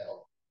yourself of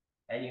yourself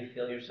and you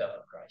fill yourself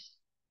with Christ.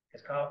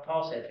 Because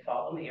Paul said,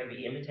 follow me or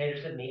be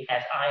imitators of me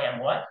as I am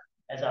what?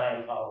 As I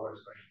am followers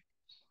of Christ.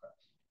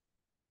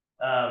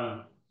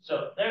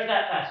 So there's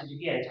that passage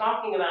again,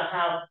 talking about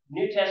how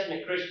New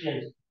Testament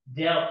Christians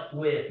dealt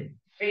with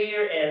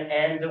fear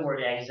and the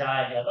word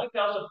anxiety. I'd like to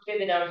also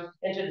pivot down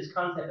into this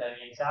concept of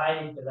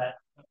anxiety because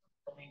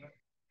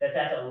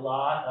that's a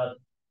lot of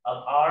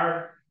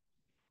our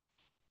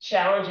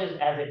challenges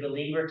as a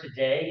believer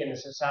today in the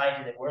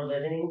society that we're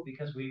living in,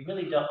 because we're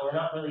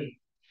not really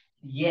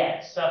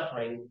yet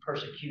suffering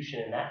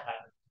persecution and that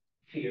type of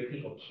fear,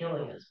 people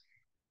killing us.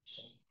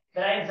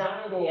 But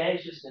anxiety,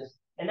 anxiousness,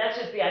 and that's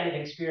just the idea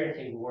of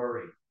experiencing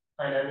worry,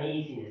 an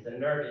uneasiness, a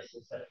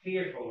nervousness, a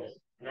fearfulness,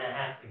 and I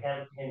have to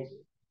have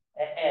into.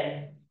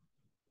 And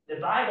the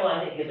Bible,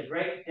 I think, gives a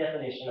great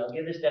definition. I'll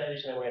give this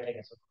definition, and we're going to take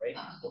us a break.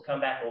 We'll come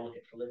back and we'll look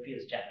at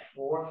Philippians chapter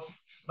 4.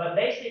 But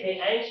basically,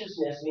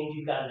 anxiousness means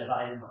you've got a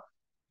divided mind.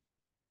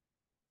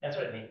 That's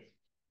what it means.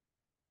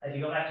 If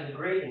you go back to the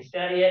Greek and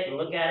study it and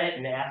look at it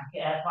and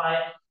apply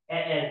it,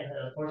 and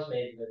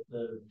unfortunately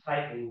the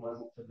typing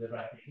wasn't so good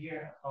right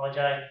here. I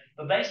apologize.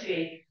 But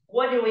basically,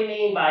 what do we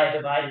mean by a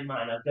divided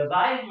mind? A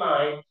divided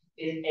mind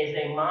is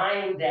a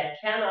mind that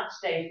cannot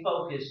stay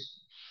focused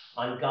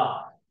on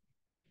God.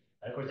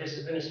 And of course, this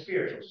is in a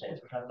spiritual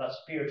sense. We're talking about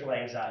spiritual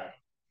anxiety.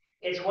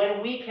 It's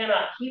when we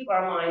cannot keep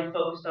our mind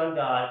focused on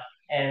God,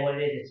 and what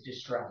it is, it's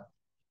distracted.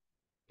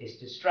 It's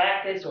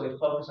distracted, so we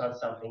focus on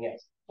something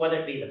else.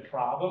 Whether it be the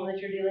problem that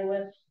you're dealing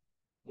with,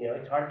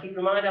 it's hard to keep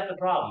your mind off the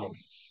problem.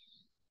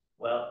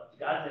 Well,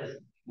 God says,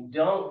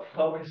 don't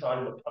focus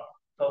on the problem,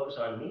 focus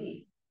on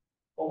me.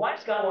 Well, why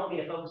does God want me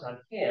to focus on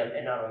Him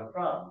and not on the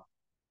problem?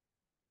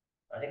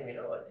 I think we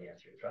know what the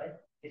answer is, right?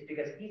 It's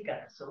because He's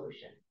got the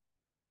solution.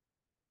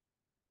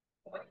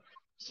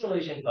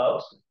 Solution,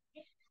 folks.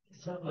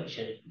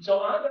 Solution. So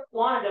I don't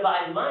want a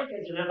divided mind,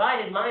 because a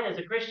divided mind as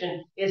a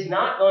Christian is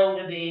not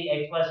going to be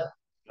a pleasant,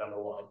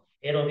 number one.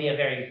 It'll be a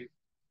very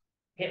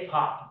hip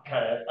hop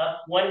kind of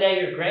one day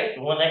you're great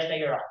and one next day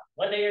you're off.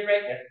 One day you're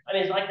great. I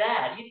mean, it's like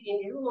that.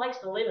 Who likes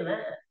to live in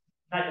that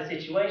type of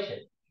situation?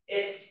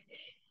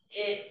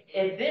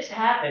 If this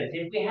happens,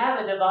 if we have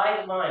a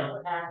divided mind,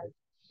 what happens?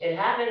 It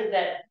happens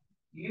that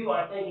you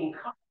are thinking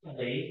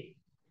carnally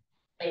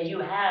and you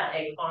have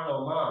a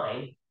carnal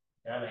mind.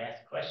 And I'm going to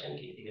ask a question.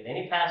 Can you think of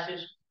any passage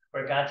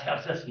where God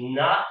tells us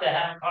not to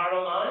have a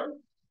carnal mind?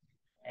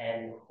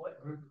 And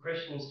what group of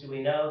Christians do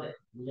we know that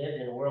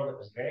lived in a world that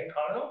was very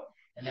carnal?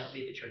 And that would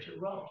be the Church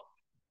of Rome.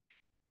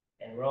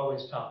 And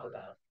Romans talk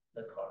about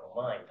the carnal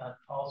mind.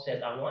 Paul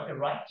says, I want to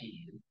write to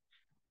you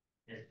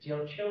as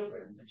still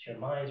children, but your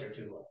minds are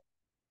too low.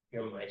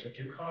 Your minds are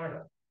too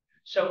carnal.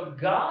 So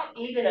God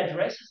even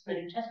addresses, the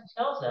New Testament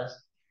tells us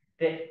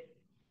that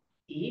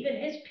even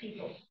His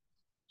people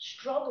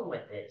struggle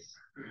with this.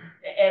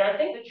 And I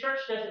think the church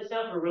does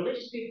itself, or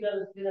religious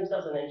people do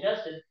themselves an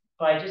injustice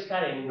by just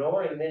kind of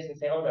ignoring this and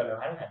saying, oh, no,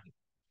 I don't have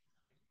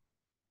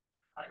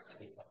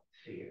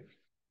fear.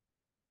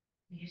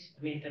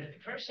 I mean, the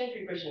first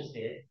century Christians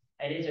did,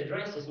 and it's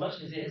addressed as much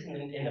as it is in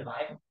the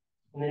Bible,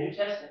 in the New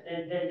Testament,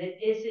 and then it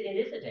is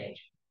a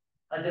danger.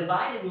 A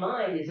divided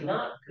mind is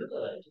not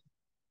good,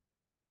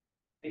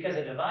 because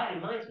a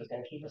divided mind is what's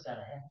going to keep us out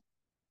of heaven.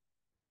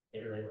 It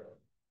really will.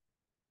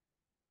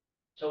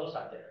 So we'll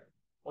stop there.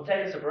 We'll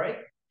take us a break.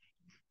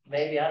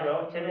 Maybe, I don't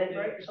know, 10-minute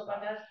break or something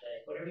like that?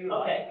 Whatever you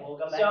want. Okay, we'll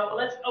go back. So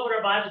let's open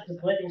our Bibles to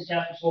Philippians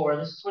chapter 4.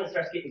 This is when it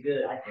starts getting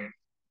good, I think.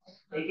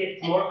 It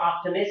gets more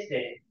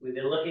optimistic. We've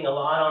been looking a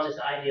lot on this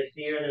idea of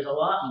fear, and there's a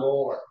lot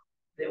more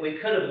that we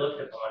could have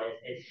looked upon.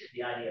 It's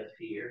the idea of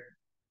fear.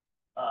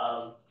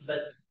 But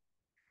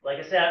like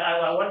I said,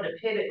 I wanted to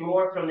pivot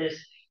more from this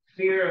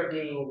fear of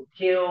being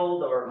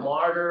killed or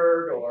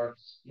martyred or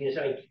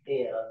something,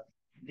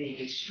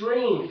 the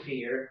extreme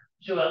fear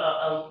to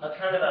a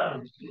kind of I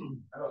don't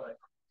know,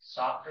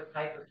 softer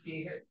type of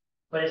fear.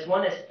 But it's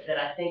one that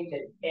I think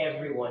that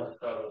everyone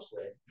struggles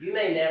with. You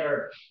may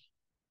never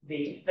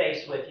be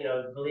faced with,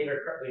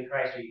 believer in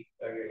Christ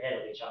or your head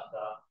will be chopped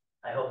off.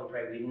 I hope and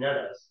pray we none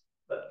of us.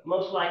 But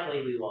most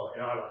likely we won't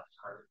in our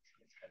lifetime in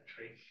this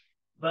country.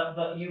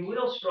 But you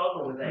will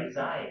struggle with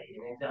anxiety,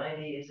 and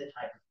anxiety is a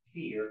type of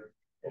fear.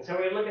 And so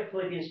we're going to look at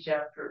Philippians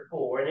chapter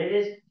 4,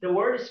 and the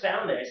word is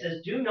found there. It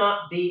says, do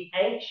not be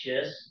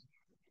anxious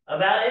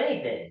about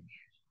anything.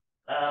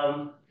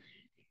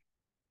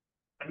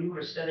 We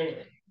were studying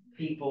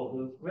people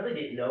who really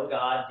didn't know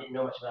God, didn't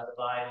know much about the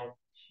Bible.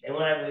 And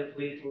when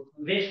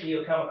eventually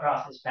you'll come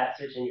across this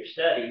passage in your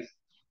studies,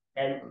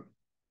 and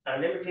I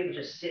remember people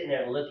just sitting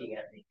there looking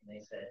at me, and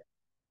they said,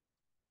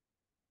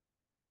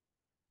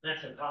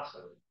 that's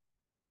impossible.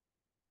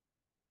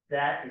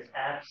 That is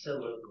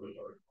absolutely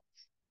horrible.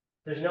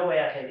 There's no way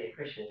I can be a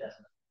Christian if that's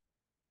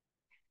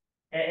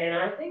not. And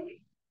I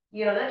think,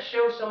 that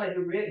shows somebody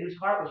whose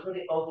heart was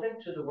really open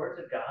to the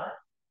words of God.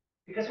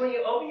 Because when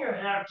you open your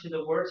heart to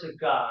the words of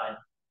God,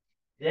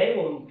 they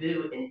will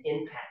do an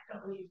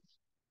impact on you.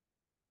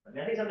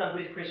 I think sometimes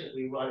we as Christians,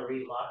 we want to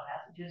read a lot of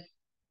passages.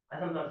 I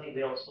sometimes think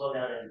we don't slow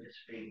down and just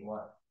read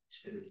one,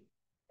 two,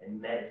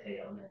 and meditate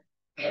on that.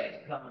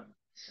 What God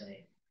is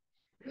saying.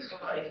 There's so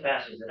many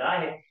passages that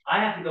I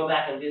have to go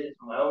back and visit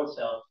for my own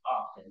self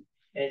often.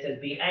 And it says,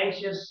 be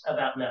anxious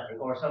about nothing,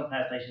 or some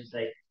translations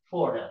say,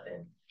 for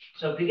nothing.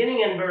 So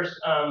beginning in verse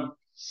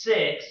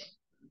 6,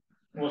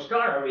 we'll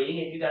start our reading.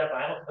 If you got a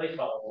Bible, please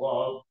follow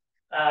along.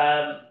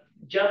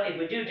 If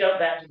we do jump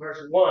back to verse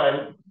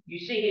 1, you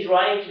see he's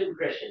writing to the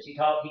Christians. He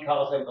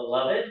calls them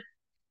beloved.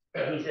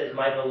 He says,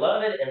 my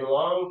beloved and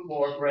longed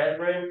for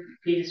brethren.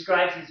 He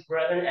describes his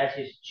brethren as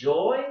his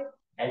joy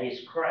and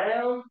his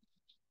crown.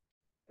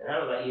 And I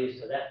don't know about you,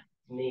 so that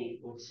to me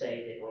would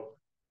say that when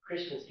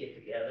Christians get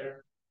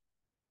together,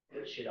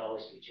 there should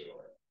always be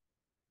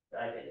joy.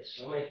 I've been to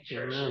so many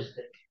churches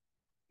that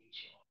be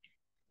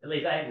joy. At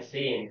least I haven't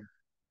seen.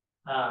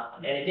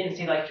 And it didn't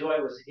seem like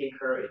joy was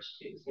encouraged.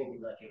 It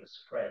seemed like it was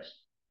suppressed.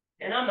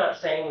 And I'm not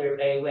saying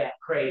we act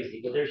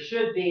crazy, but there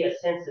should be a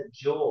sense of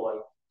joy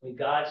when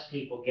God's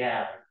people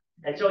gather.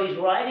 And so he's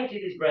writing to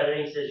these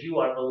brethren. He says, you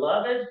are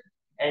beloved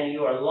and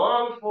you are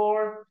longed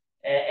for,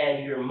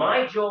 and you're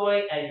my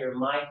joy, and you're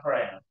my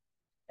crown.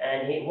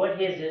 And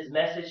what is his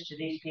message to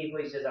these people?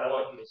 He says, I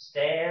want you to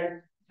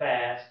stand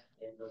fast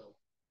in the Lord.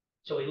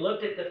 So we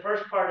looked at the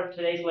first part of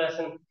today's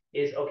lesson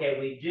is, okay,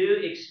 we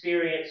do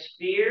experience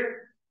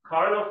fear,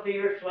 carnal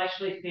fear,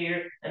 fleshly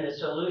fear, and the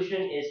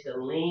solution is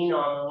to lean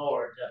on the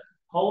Lord, to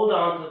hold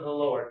on to the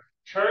Lord.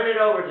 Turn it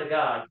over to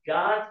God.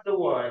 God's the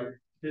one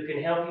who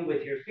can help you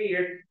with your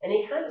fear. And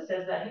he kind of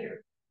says that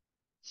here.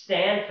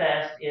 Stand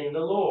fast in the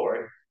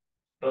Lord,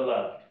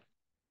 beloved.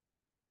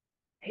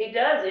 He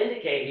does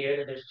indicate here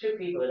that there's two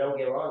people that don't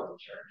get along in the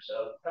church.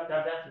 So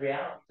sometimes that's the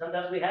reality.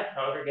 Sometimes we have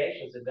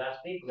congregations of God's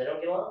people that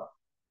don't get along.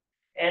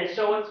 And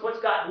so what's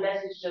God's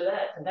message to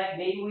that? In fact,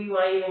 maybe we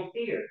might even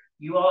fear.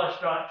 You all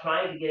are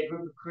trying to get a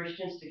group of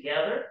Christians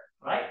together,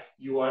 right?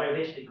 You want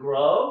it to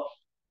grow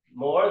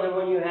more than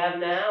when you have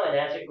now. And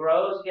as it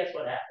grows, guess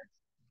what happens?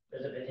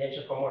 There's a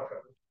potential for more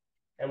trouble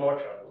and more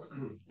trouble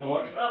and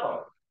more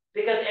trouble.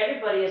 Because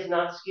everybody is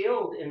not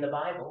skilled in the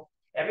Bible.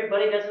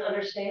 Everybody doesn't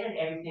understand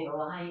everything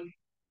alike.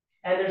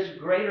 And there's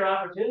greater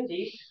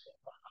opportunities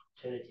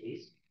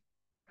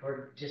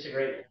for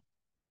disagreement.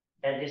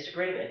 And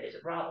disagreement is a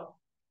problem.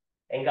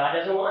 And God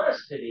doesn't want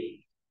us to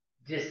be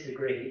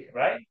disagreed,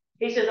 right?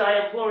 He says,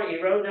 I implore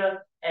Ephrata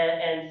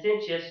and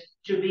Syntyx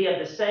to be of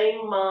the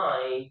same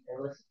mind.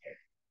 And listen here.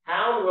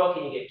 How in the world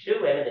can you get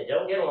two women that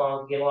don't get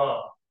along to get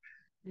along?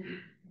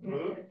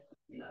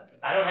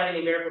 I don't have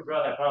any miracle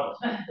drug, I promise.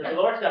 But the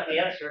Lord's got the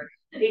answer.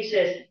 He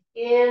says,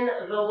 in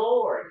the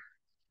Lord.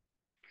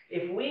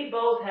 If we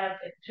both have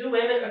two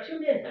women, or two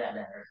men for that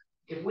matter,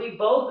 if we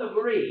both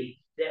agree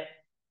that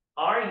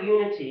our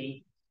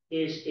unity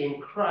is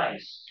in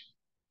Christ,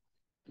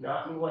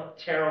 not in what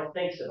Terrell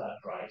thinks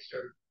about Christ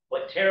or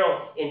what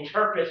Terrell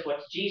interprets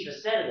what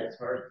Jesus said in this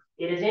verse.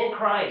 It is in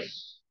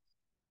Christ.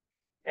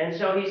 And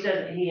so he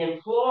says he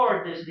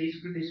implored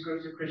these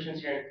groups of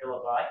Christians here in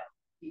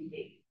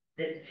Philippi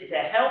to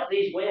help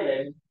these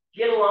women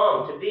get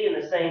along, to be in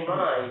the same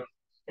mind.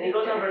 And he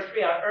goes on verse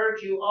 3, I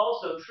urge you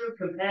also, true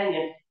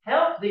companion,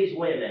 help these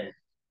women.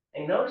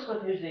 And notice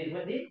what these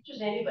women, these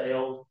just anybody,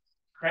 old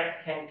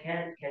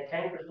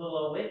cantankerous little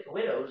old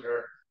widows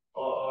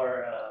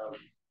or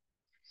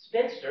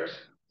spinsters,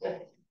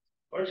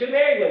 or two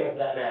married women for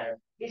that matter.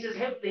 He says,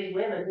 help these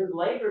women who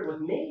labored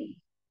with me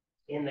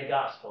in the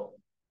gospel.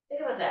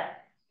 Think about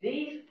that.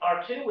 These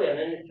are two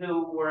women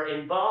who were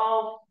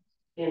involved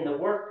in the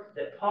work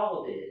that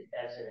Paul did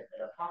as an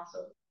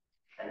apostle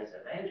and as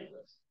an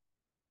evangelist.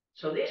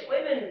 So these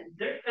women,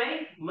 their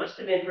faith must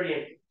have been pretty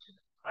important,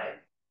 right?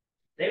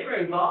 They were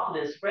involved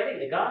in spreading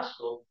the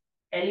gospel,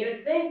 and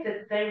you'd think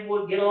that they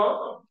would get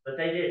along, but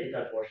they didn't,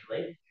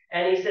 unfortunately.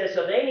 And he says,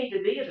 so they need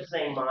to be of the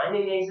same mind,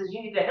 and he says,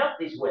 you need to help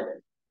these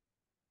women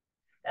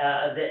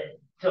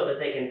so that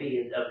they can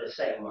be of the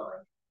same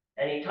mind.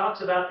 And he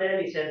talks about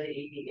them, he says,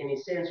 and he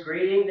sends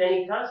greetings, and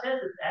he says that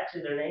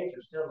actually their names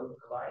are still in the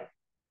book of life,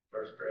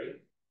 verse 3.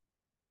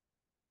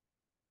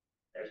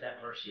 There's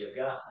that mercy of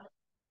God,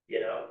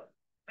 you know.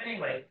 But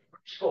anyway,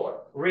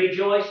 4.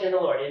 Rejoice in the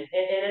Lord. And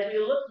as we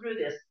look through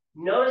this,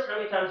 notice how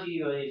many times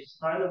you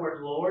find the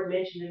word Lord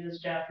mentioned in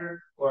this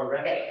chapter or a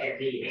reference to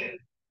being.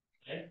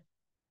 Okay?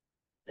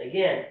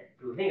 Again,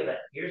 if we think about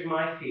it, here's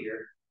my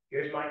fear,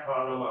 here's my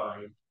carnal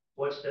mind.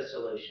 What's the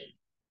solution?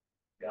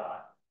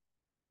 God,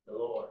 the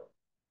Lord.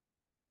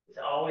 It's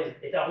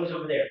always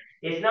over there.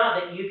 It's not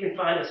that you can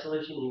find a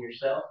solution in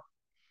yourself.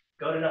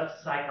 Go to enough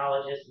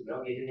psychologists and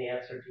they'll give you the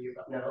answer to your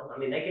problem. No, I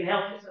mean, they can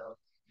help you so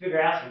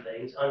figure out some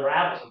things,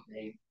 unravel some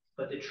things.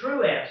 But the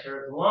true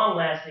answer, the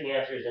long-lasting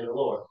answer is in the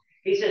Lord.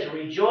 He says,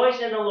 rejoice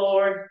in the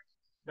Lord,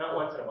 not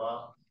once in a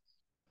while,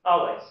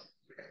 always.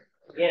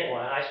 Again,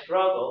 when I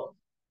struggle,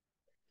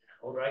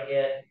 the older I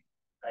get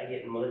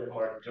a little bit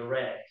more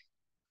direct.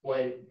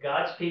 When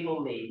God's people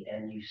meet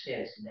and you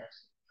sense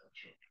next,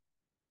 don't you?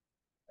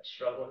 I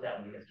struggle with that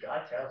one because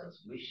God tells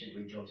us we should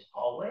rejoice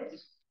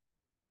always.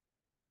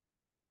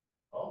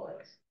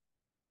 Always.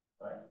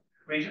 Right?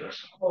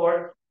 Rejoice,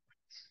 Lord.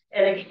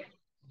 And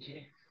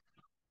again,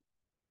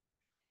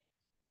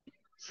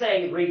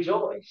 say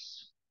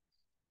rejoice.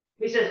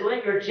 He says,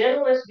 let your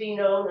gentleness be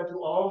known unto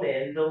all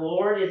men. The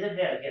Lord is at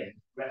hand. Again,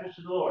 reference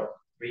to the Lord.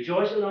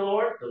 Rejoice in the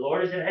Lord. The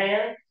Lord is at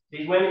hand.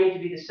 These women need to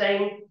be the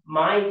same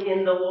mind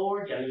in the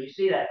Lord. I mean, you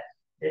see that.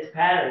 It's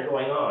pattern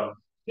going on.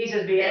 He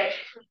says, be anxious.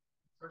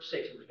 Verse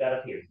 6, we've got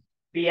up here.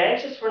 Be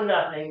anxious for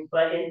nothing,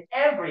 but in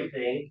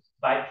everything,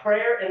 by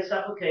prayer and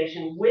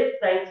supplication, with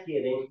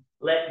thanksgiving,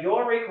 let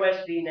your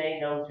requests be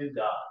made known to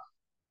God.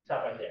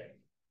 Stop right there.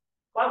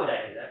 Why would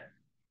I do that?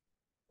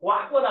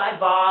 Why would I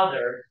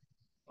bother?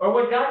 Or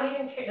would God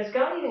even care? Does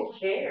God even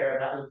care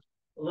about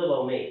little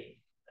old me?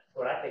 That's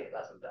what I think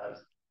about sometimes.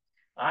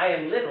 I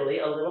am literally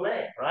a little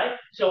man, right?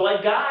 So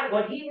would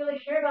he really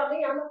care about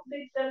me? I'm not the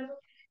big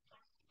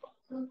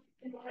 7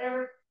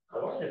 whatever. I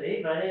wanted to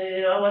be, but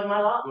it wasn't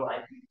my lot in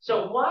life.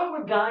 So why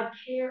would God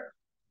care?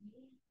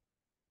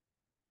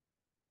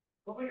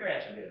 What would your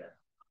answer be to that?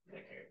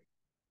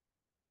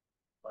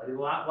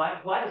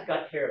 Why does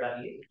God care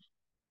about you?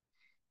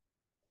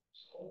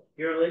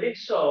 You're a living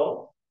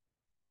soul.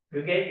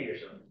 Who gave you your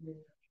soul?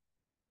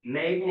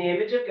 Made in the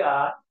image of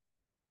God.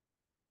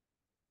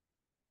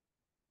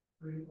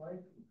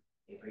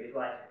 He breathed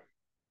life.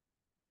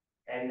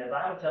 And the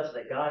Bible tells us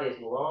that God is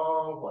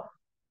long what?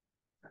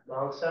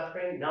 Long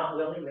suffering, not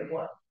willing to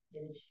what?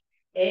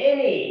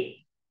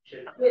 Any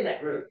should I'm in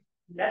that group.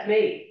 That's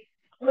me.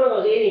 I'm one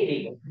of those any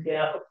people, you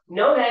know.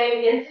 No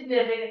name,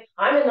 insignificant.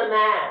 I'm in the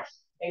mass.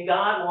 And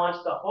God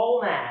wants the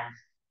whole mass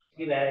of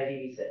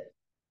humanity, he said.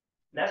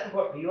 And that's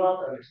important for you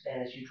all to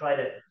understand as you try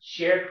to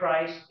share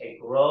Christ and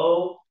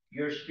grow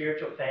your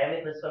spiritual family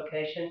in this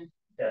location.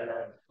 Doesn't matter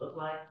what they look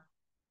like,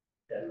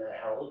 doesn't matter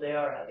how old they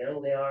are, how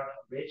young they are,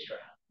 how rich or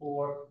how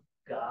poor.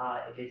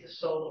 God, if it's a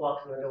soul that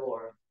walks in the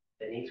door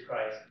that needs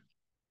Christ,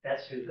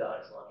 that's who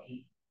God is long.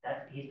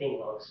 He's being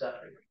long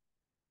suffering.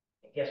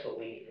 And guess what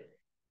we need to do?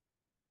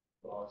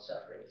 Long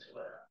suffering as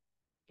well.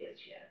 Yes,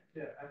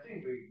 yeah. Yeah, I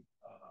think we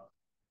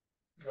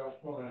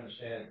don't fully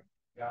understand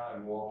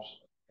God walks.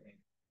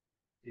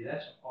 See,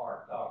 that's a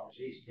hard thought, because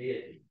he's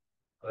deity.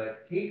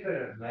 But he could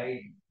have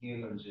made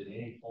humans in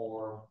any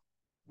form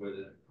with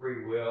a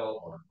free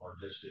will or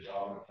just his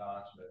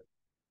automatons, but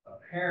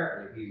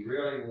apparently he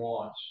really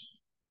wants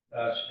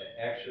us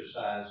to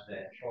exercise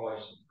that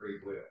choice and free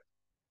will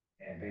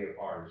and be a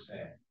part of his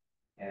family.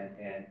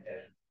 And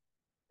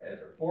as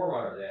a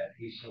forerunner of that,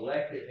 he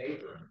selected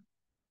Abraham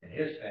and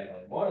his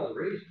family. One of the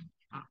reasons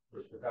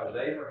was because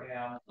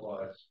Abraham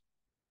was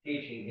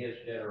teaching his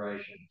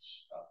generations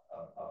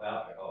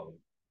about Jehovah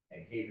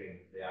and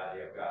keeping the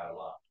idea of God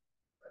alive.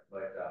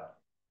 But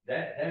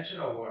that's an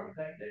overwhelming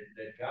thing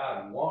that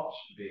God wants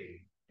to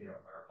be,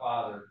 our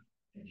Father,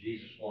 and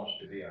Jesus wants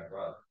to be our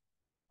brother.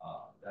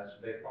 That's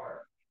a big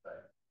part of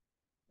it.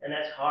 And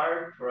that's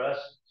hard for us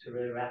to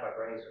really wrap our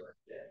brains around.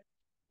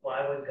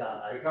 Why would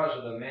God? Because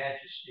of the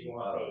majesty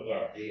of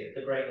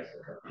the greatness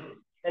of God.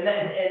 And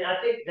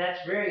I think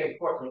that's very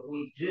important that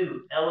we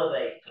do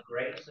elevate the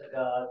greatness of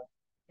God.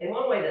 In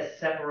one way, the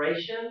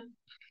separation,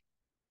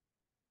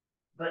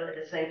 but at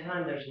the same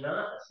time, there's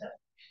not a separation.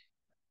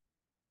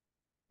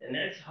 And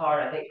that's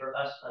hard, I think, for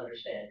us to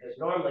understand. Because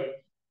normally,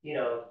 you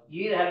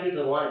either have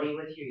people who want to be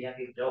with you, or you have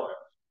people who don't want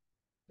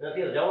to. And the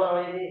people who don't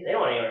want to be, they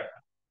don't want to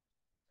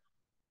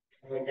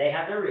be. And they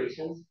have their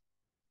reasons.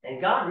 And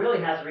God really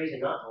has a reason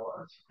not to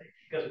want us.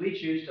 Because we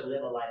choose to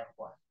live a life of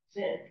what?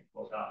 Sin,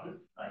 most often,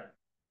 right?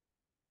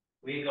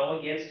 We go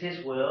against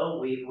his will.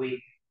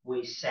 We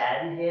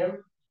sadden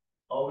him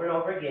over and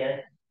over again.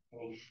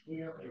 And he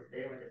still is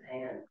there with his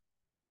hand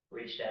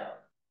reached out.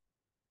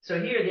 So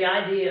here, the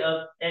idea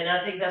of, and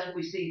I think that's what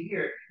we see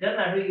here. It doesn't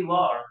matter who you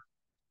are.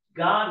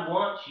 God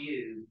wants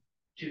you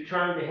to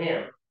turn to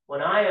him.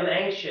 When I am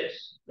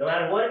anxious, no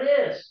matter what it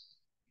is.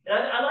 And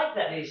I like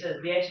that. He says,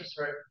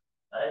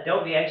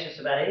 don't be anxious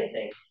about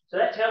anything. So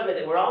that tells me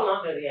that we're all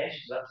not going to be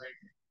anxious about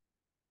anything.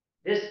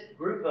 This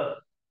group of,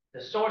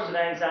 the source of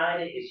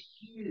anxiety is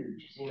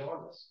huge. It's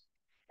enormous.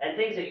 And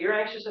things that you're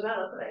anxious about,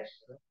 I'm not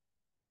anxious about.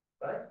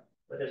 Right?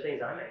 But there's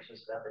things I'm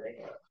anxious about that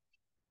they can't.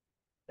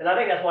 And I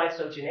think that's why it's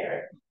so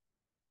generic.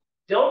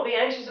 Don't be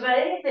anxious about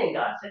anything,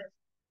 God says.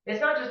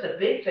 It's not just the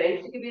big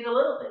things, it could be the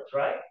little things,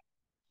 right?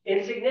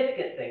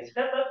 Insignificant things.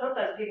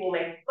 Sometimes people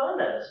make fun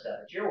of the stuff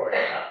that you're worried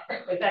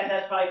about. In fact,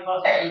 that's probably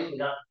causing you to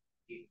not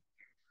be.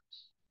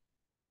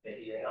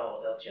 Maybe you think,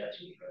 oh, they'll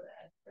judge me for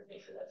that. Or they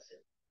say that's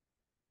it.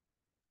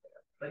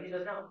 But he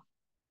says, no.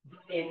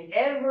 In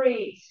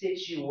every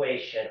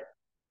situation,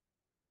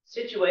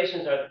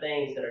 situations are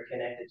things that are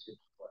connected to the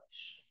flesh.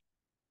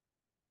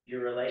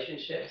 Your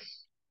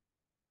relationships,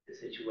 the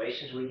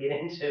situations we get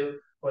into,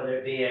 whether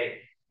it be a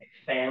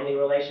family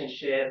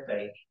relationship,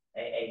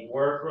 a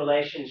work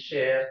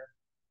relationship,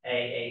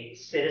 a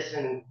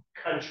citizen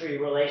country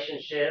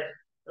relationship.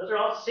 Those are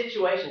all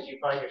situations you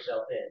find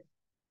yourself in.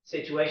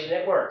 Situation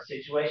at work,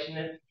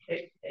 situation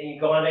if you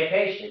go on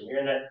vacation, you're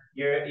on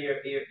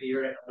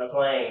a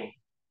plane.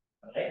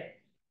 Okay?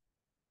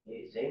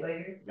 Is anybody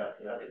here? No,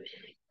 you're not doing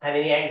it. Have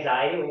any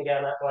anxiety when you get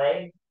on that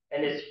plane?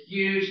 And this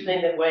huge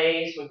thing that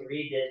weighs when you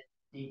read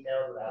the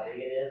details of how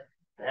big it is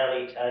and how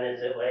many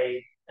tons it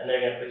weighs, and they're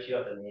going to put you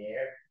up in the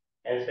air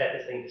and expect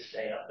this thing to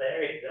stay up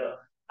there.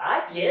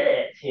 I get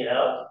it,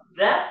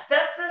 That's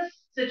the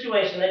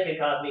situation that could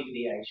cause me to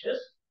be anxious.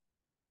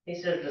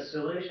 He says the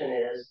solution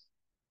is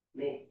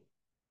me.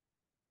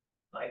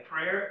 By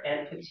prayer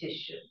and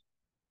petition,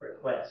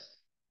 request,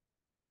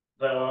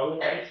 but along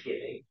with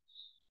thanksgiving,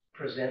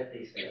 present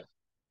these things.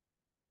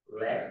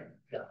 Let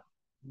God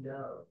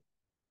know.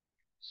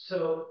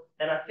 So,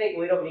 and I think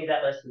we don't need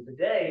that lesson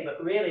today,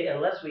 but really,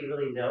 unless we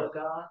really know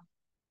God,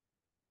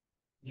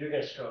 you're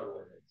going to struggle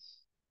with this.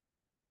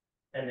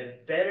 And the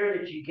better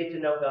that you get to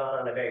know God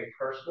on a very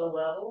personal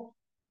level,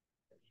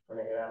 and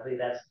I believe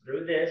that's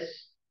through this.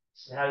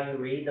 This is how you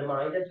read the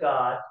mind of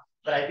God.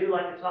 But I do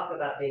like to talk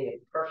about being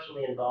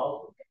personally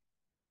involved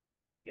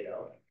with Him,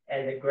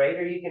 And the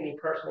greater you can be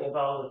personally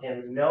involved with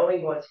Him,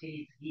 knowing what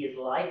He is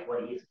like,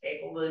 what He is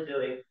capable of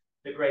doing,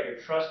 the greater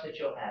trust that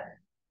you'll have.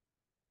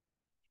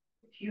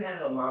 If you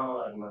have a mama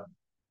like mother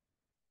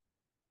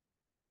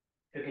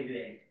who can do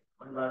anything,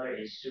 my mother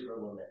is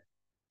superwoman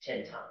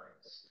 10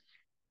 times.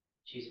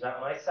 She's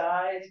about my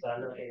size, but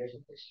I'm not getting her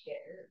something she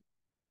can't do.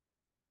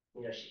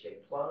 You know, she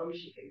could plumb,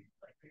 she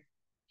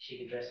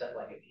could dress up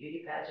like a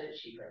beauty pageant.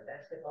 She played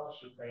basketball.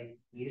 She played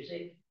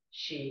music.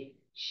 I mean,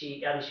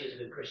 she was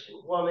a good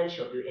Christian woman.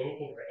 She'll do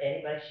anything for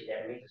anybody. She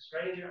never meets a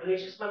stranger. I mean,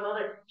 it's just my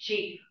mother.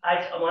 When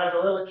I was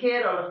a little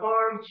kid on the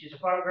farm, she was a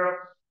farm girl.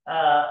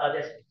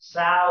 This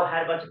sow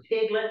had a bunch of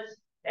piglets,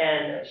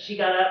 and she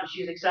got up and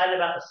she was excited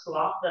about the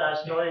slop that I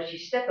was throwing, and she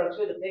stepped on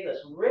two of the piglets,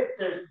 ripped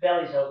their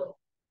bellies open.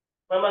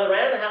 My mother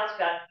ran in the house,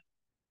 got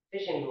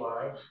fishing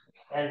line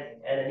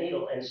and a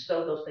needle, and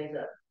sewed those things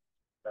up.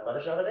 My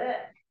mother's not a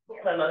dad.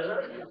 My mother's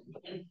not a dad.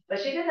 But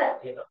she did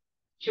that, you know.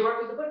 She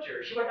worked with the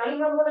butcher. She worked, I mean,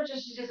 my mother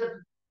just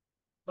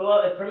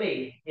well, for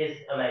me, is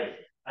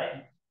amazing,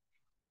 right?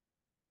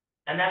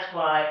 And that's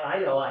why I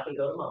know I can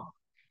go to mom.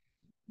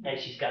 And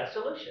she's got a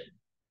solution.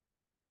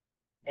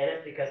 And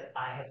it's because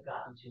I have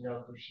gotten to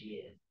know who she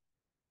is,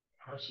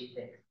 how she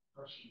thinks,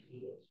 how she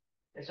feels.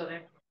 And so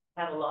they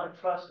have a lot of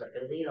trust. I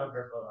can lean on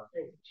her for a lot of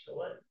things. But you know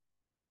what?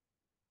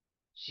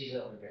 She's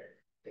over there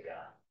to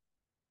God.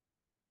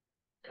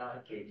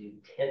 God can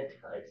do 10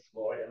 times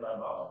more than my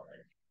mom.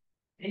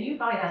 And you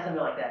probably have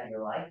something like that in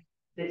your life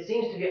that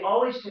seems to be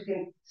always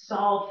to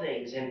solve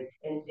things and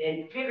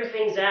figure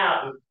things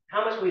out and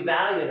how much we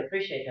value and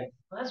appreciate them.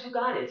 Well, that's who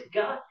God is.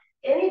 God,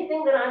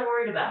 anything that I'm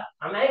worried about,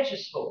 I'm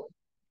anxious for,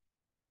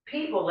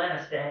 people let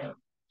us down.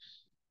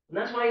 And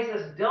that's why he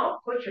says,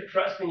 don't put your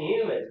trust in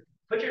humans.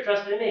 Put your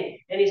trust in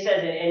me. And he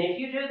says, and if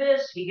you do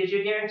this, he gives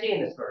you a guarantee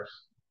in this verse.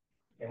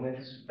 And when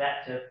this is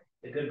back to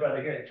the good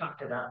brother here that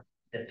talked about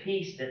the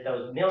peace that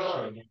those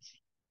millions,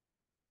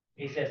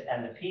 he says,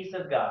 and the peace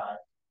of God,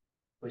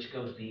 which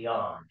goes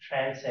beyond,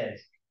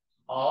 transcends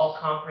all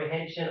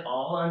comprehension,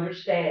 all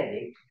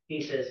understanding.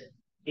 He says,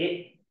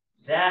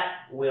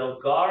 that will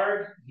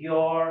guard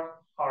your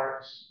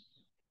hearts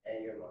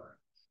and your minds.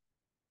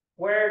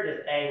 Where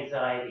does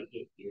anxiety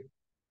hit you? It's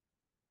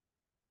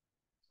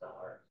the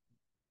heart.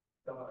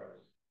 The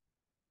heart.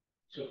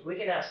 So if we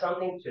can have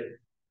something to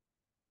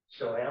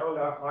surround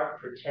our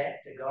heart,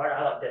 protect, to guard.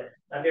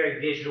 I'm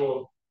very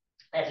visual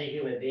as a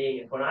human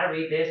being. And when I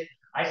read this,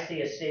 I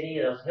see a city,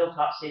 those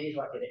hilltop cities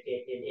like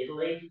in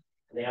Italy,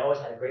 and they always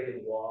had a great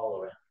big wall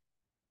around.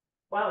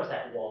 Why was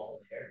that wall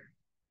there?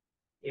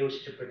 It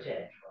was to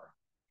protect.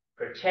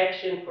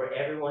 Protection for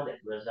everyone that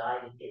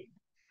resided in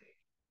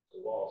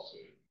the wall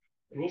city.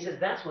 And he says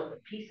that's what the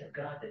peace of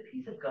God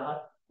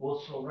will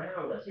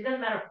surround us. It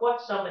doesn't matter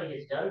what somebody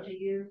has done to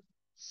you,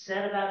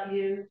 said about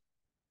you,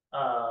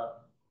 uh,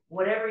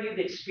 whatever you've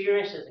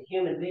experienced as a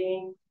human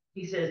being.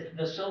 He says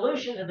the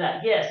solution to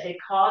that, yes, it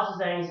causes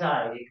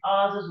anxiety, it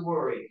causes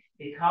worry,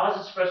 it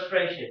causes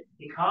frustration,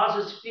 it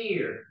causes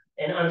fear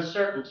and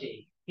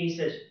uncertainty. He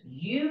says,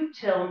 you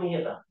tell me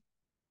about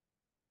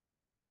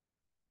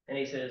it. And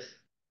he says,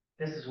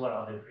 this is what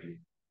I'll do for you.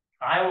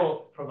 I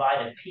will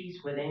provide a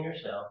peace within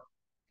yourself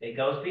that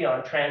goes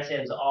beyond,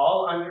 transcends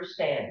all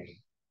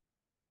understanding.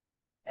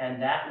 And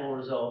that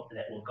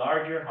will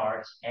guard your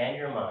hearts and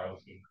your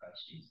minds in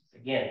Christ Jesus.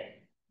 Again,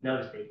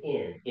 notice the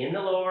in the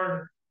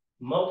Lord,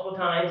 multiple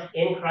times,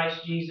 in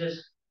Christ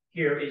Jesus,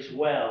 here as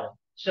well.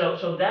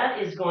 So that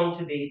is going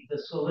to be the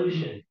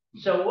solution.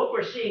 So what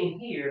we're seeing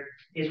here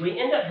is we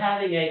end up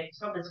having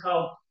something that's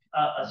called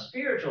a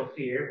spiritual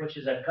fear, which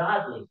is a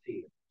godly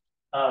fear.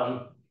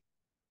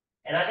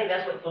 And I think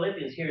that's what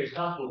Philippians here is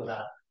talking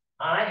about.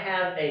 I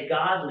have a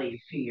godly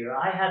fear.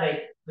 I have a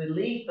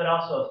belief, but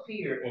also a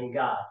fear in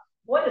God.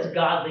 What is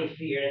godly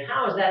fear, and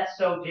how is that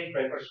so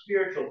different, or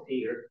spiritual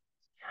fear?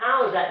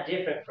 How is that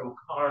different from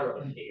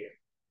carnal fear?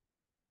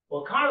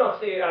 Well, carnal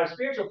fear, or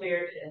spiritual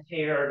fear,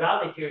 or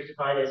godly fear is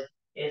defined as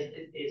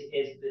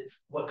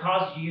what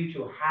causes you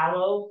to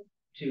hallow,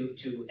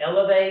 to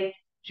elevate,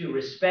 to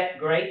respect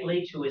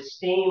greatly, to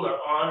esteem or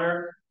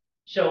honor.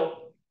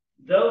 So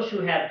those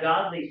who have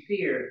godly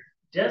fear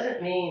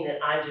doesn't mean that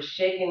I'm just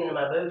shaking in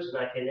my boots and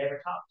I can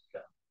never talk to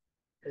God.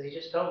 Because he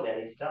just told me I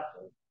need to talk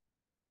to him.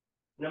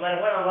 No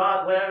matter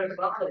whatever's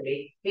bothering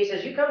me, he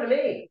says, you come to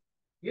me.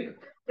 You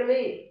come to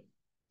me.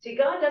 See,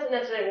 God doesn't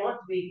necessarily want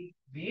to be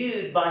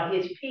viewed by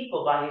his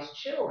people, by his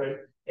children,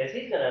 as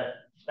he's going to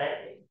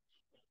spank me.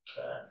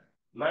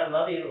 My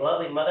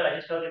lovely mother I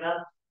just told you about,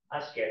 I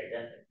was scared to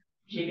death.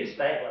 She could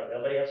spank like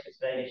nobody else could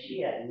spank me.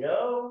 She had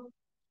no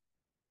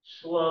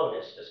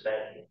slowness to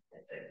spanking.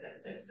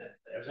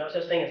 There was no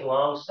such thing as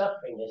long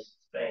sufferingness to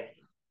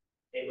spanking.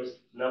 It was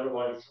number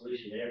one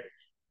solution to everything.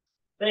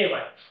 But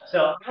anyway,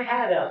 so I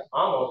had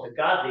almost a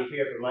godly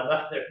fear for my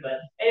mother. But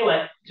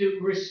anyway, to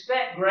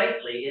respect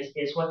greatly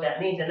is what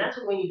that means. And that's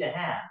what we need to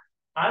have.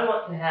 I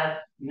want to have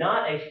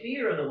not a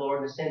fear of the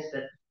Lord in the sense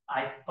that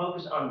I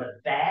focus on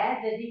the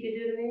bad that he could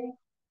do to me,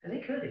 because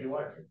he could if he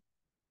wanted to.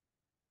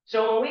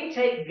 So when we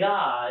take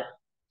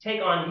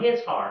on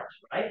his heart,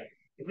 right?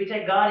 If we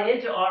take God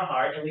into our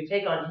heart and we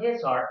take on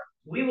his heart,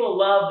 we will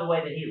love the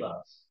way that he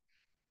loves.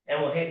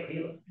 And we'll hate what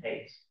he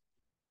hates.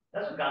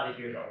 That's what godly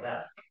fear is all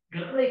about.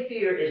 Godly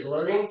fear is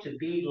learning to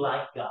be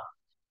like God.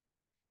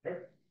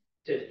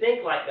 To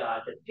think like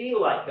God, to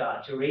feel like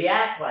God, to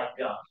react like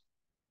God.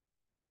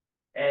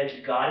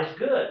 And God is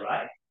good,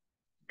 right?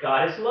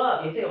 God is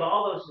love. You think of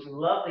all those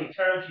lovely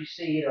terms you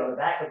see, on the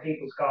back of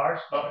people's cars,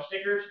 bumper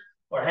stickers,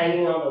 or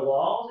hanging on the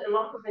walls, and a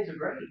lot of those things are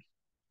great.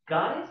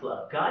 God is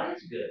love. God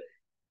is good.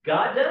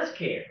 God does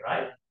care,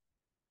 right?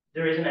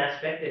 There is an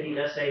aspect that he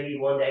does say he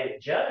one day will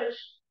judge,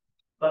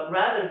 but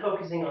rather than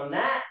focusing on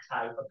that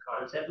type of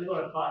concept, we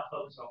want to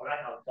focus on what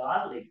I call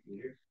godly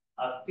fear,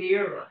 a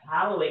fear of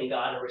hallowing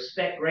God, a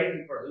respect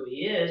greatly for who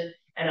he is,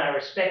 and I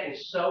respect him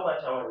so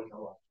much I want to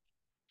become like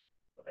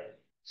him. Okay?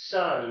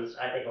 Sons,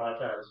 I think a lot of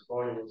times,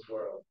 born into this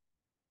world,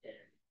 and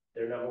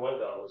their number one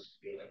goal is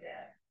to be like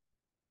dad.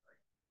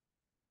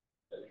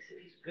 At least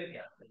if he's a good guy,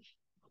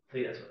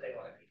 hopefully that's what they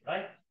want to be,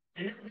 right?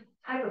 And that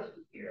type of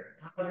fear,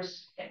 of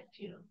respect,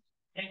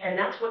 And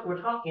that's what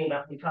we're talking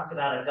about when we talk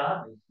about a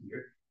godly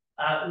fear.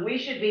 We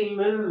should be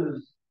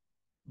moved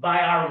by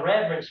our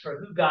reverence for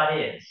who God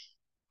is,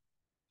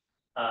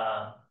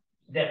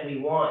 that we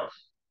want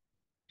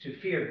to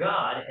fear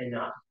God and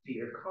not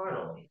fear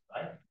carnally,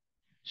 right?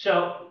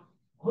 So,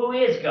 who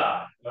is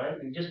God? Right?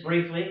 And just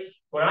briefly,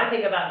 when I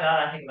think about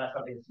God, I think about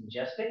something that's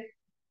majestic.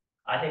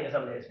 I think of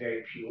something that's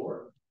very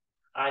pure.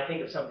 I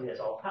think of something that's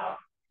all powerful.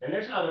 And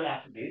there's other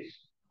attributes,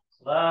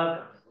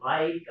 love,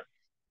 light,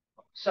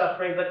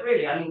 suffering, but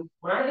really,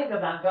 when I think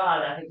about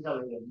God, I think of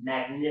something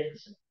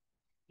magnificent,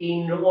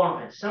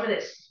 enormous, somebody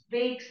that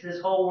speaks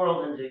this whole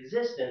world into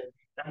existence.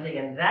 I'm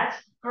thinking that's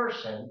the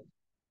person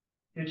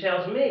who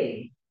tells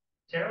me,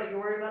 Terrell, you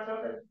worried about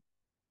something?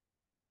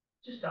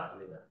 Just talk to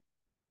me about it.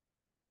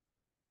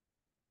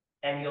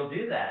 And you'll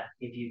do that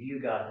if you view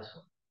God this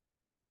way.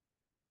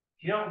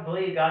 If you don't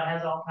believe God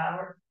has all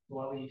power,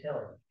 why would you tell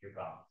him your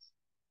problems?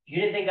 If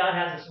you didn't think God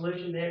has a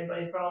solution to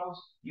everybody's problems,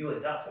 you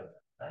wouldn't talk to him,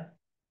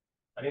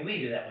 right? We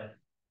do that with.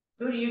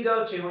 Who do you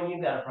go to when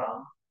you've got a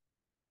problem?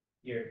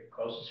 Your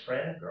closest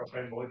friend,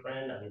 girlfriend,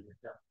 boyfriend, no,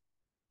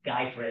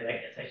 guy friend, I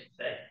guess I should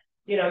say.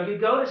 You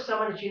go to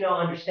someone that you know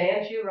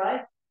understands you,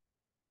 right?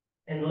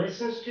 And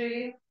listens to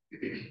you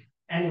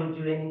and would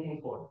do anything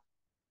for you.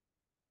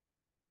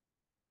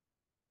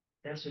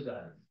 That's who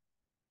God is.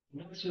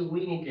 And that's who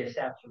we need to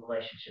establish a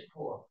relationship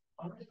for.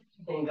 Our faith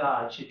in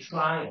God should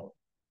triumph,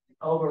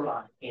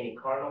 override any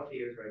carnal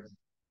fears or anxiety.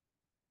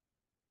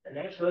 And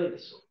that's really the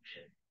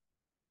solution.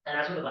 And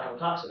that's what the Bible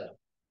talks about.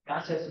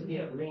 God says to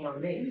me, lean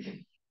on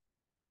me.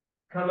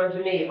 Come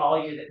unto me,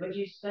 all you that, what did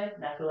you say?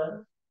 Matthew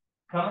 11?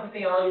 Come unto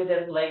me, all you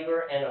that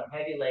labor and are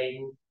heavy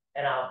laden,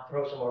 and I'll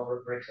throw some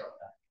more bricks on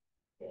that.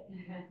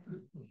 Yeah.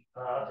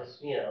 I'll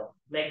just,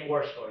 make it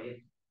worse for you.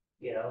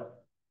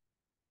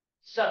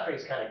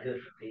 Suffering's kind of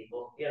good for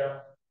people,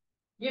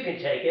 You can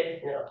take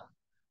it,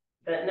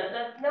 But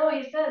no,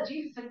 he says,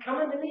 Jesus said, come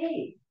unto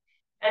me.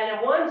 And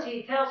the ones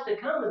he tells to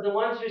come are the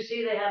ones who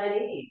see they have a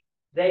need.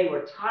 They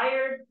were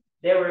tired.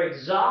 They were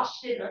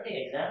exhausted.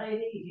 Nothing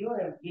anxiety. If you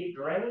want to get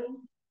drained,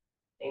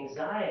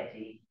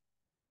 anxiety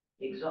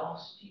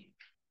exhausts you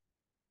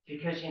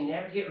because you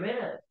never get rid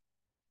of it,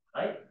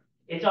 right?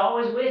 It's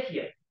always with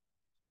you.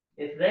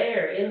 It's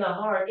there in the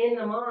heart, in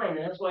the mind.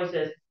 And that's why he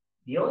says,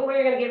 the only way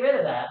you're going to get rid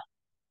of that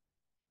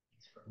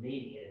is for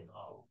me to get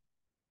involved.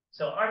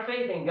 So our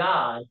faith in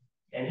God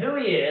and who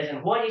he is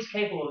and what he's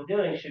capable of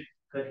doing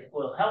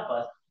will help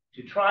us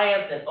to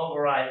triumph and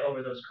override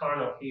over those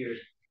carnal fears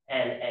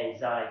and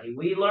anxiety.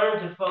 We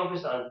learn to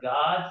focus on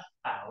God's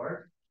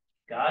power,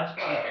 God's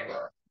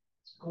power,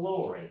 His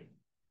glory.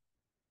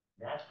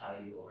 That's how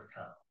you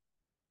overcome.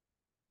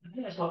 I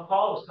think that's what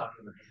Paul was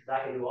talking about. He says,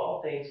 I can do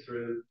all things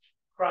through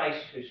Christ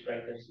who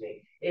strengthens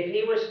me. If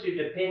he was to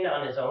depend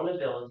on his own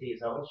ability,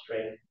 his own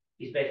strength,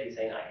 he's basically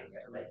saying, I can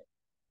never make it.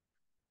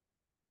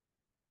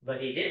 But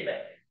he did make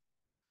it.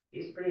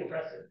 He's pretty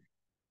impressive.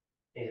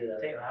 He says,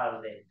 I think how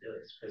did they do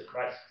it? It's because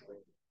Christ is with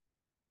you.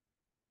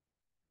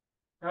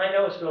 Now, I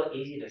know it's really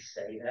easy to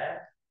say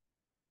that,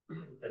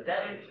 but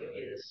that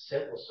is a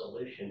simple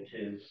solution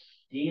to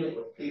dealing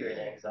with fear and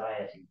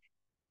anxiety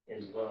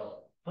as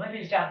well.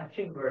 Philippians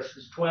chapter 2,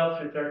 verses 12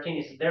 through 13,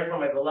 he says, therefore,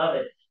 my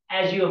beloved,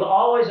 as you have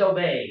always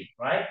obeyed,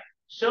 right?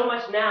 So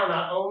much now,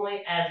 not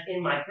only as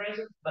in my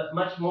presence, but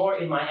much more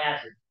in my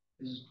absence.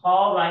 This is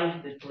Paul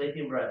writing to the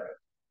Philippian brethren,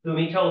 whom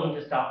he told them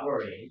to stop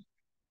worrying.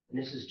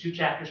 And this is 2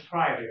 chapters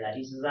prior to that.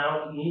 He says,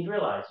 now you need to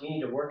realize you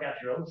need to work out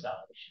your own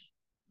salvation.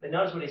 But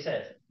notice what he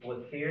says,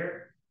 with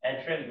fear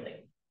and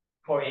trembling.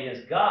 For it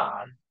is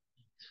God.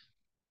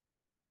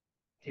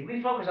 See,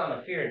 we focus on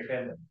the fear and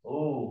trembling.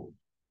 Ooh,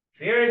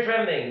 fear and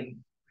trembling,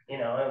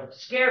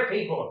 scare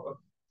people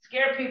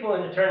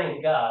into turning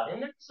to God.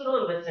 And there's a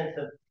little bit sense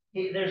of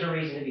there's a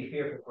reason to be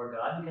fearful for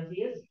God because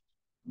he is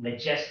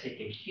majestic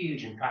and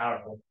huge and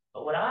powerful.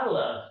 But what I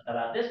love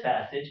about this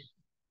passage,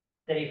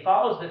 that he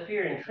follows the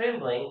fear and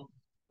trembling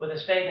with a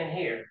statement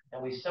here,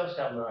 and we so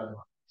seldom underline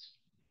this.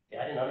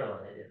 Yeah, I didn't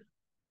underline it, did I?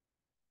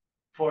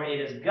 For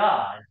it is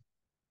God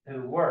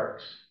who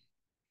works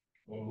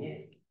in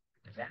you.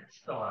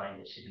 That's the line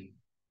that should be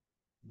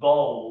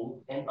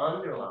bold and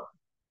underlined.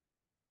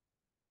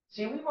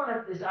 See, we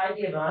want this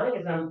idea of, I think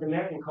it's on the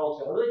American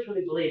culture. I really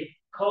truly believe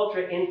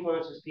culture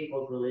influences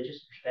people's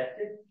religious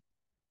perspective.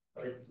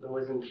 I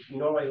was in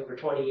Norway for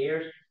 20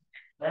 years.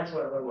 That's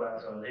what I learned when I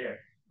was over there.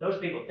 Those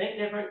people think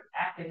different,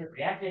 act different,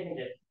 react different,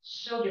 they're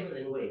so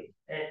different than we,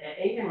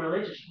 and even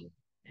religiously.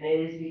 And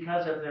it is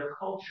because of their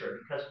culture,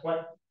 because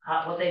what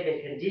they've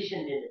been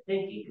conditioned into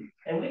thinking.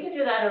 And we can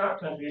do that in our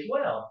country as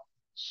well.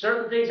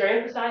 Certain things are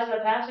emphasized in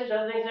the passage,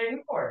 other things are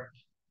ignored.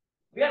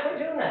 We're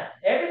doing that.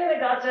 Everything that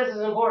God says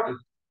is important.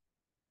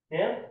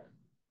 Yeah?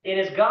 It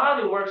is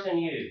God who works in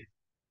you.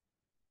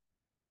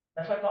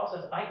 That's why Paul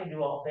says, I can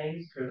do all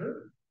things through who?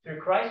 Through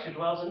Christ who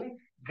dwells in me.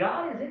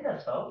 God is in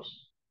us, folks.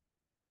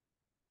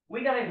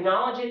 We got to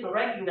acknowledge it and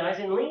recognize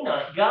it and lean on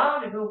it.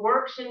 God who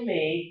works in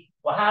me,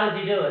 well, how does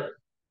he do it?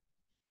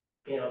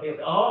 You know, people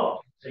say,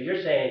 oh, so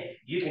you're saying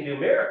you can do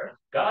miracles.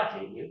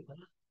 God's in you.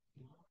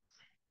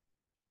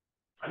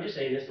 I'm just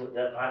saying this with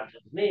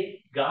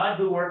me. God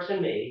who works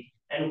in me.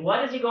 And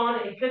what is he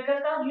going to, because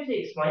God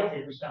usually explains it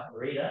if we stop and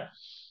read it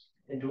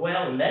and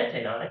dwell and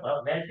meditate on it.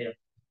 Well, meditate.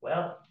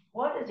 Well,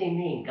 what does he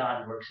mean,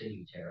 God works in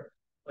you, Terrell?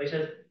 Well, he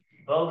says,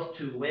 both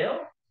to will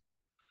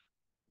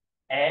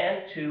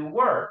and to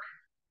work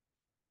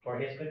for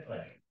his good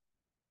pleasure.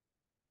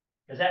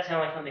 Does that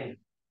sound like something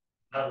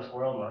out of this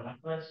world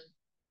miraculous?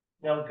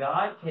 No,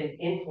 God can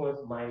influence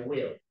my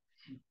will,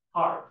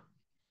 heart,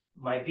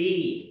 my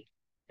being,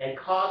 and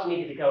cause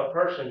me to become a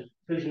person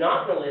who's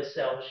not going to live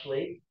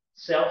selfishly,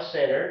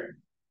 self-centered,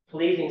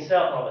 pleasing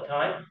self all the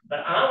time, but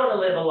I want to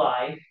live a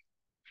life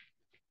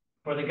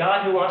for the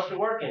God who wants to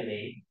work in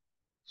me,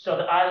 so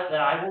that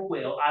I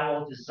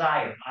will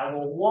desire, I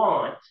will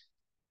want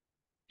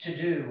to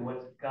do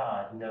what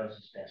God knows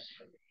is best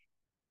for me.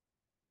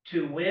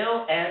 To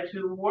will and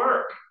to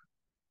work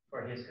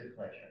for his good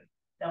pleasure.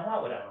 Now,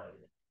 why would I want to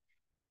do that?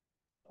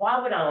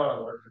 Why would I want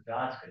to work for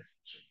God's good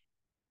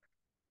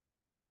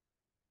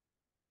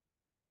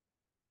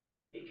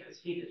pleasure? Because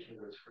he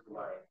determines for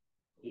my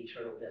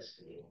eternal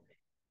destiny.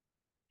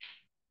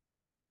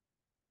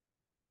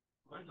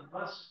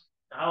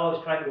 I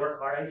always tried to work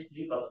hard. I used to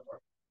do both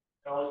work.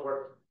 I always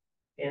worked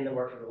in the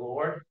work of the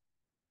Lord.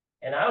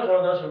 And I was one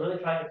of those who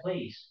really tried to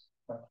please.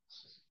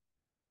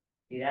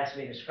 He'd ask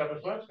me to scrub the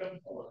floor, scrub the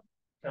floor.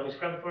 Tell me to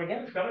scrub the floor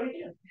again, scrub it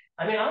again.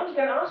 I mean, I was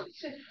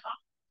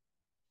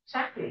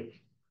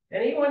exactly.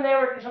 And even when they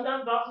were,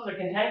 sometimes bosses are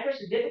cantankerous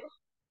and difficult.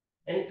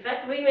 And in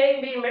fact, we may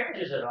even be in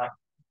marriages that are like,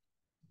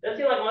 doesn't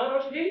seem like mother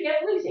wants to do, you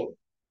get pleasing.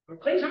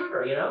 Please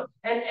her, you know.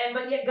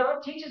 But yet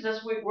God teaches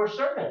us we're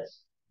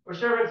servants. We're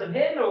servants of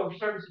him and we're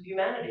servants of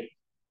humanity.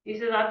 He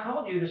says, I've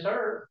called you to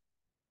serve.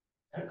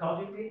 I've called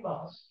you to be a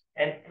boss.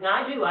 And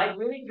I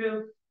really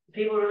do.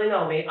 People who really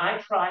know me, I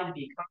try to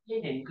be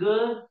kind and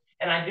good,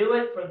 and I do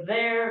it for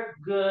their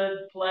good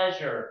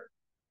pleasure.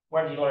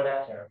 Where did you learn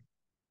that, Terry?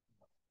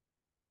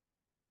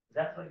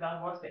 That's what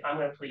God wants me. I'm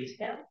going to please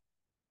him.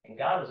 And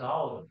God was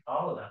all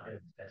about doing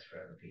what's best for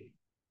other people.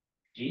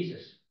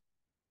 Jesus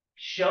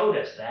showed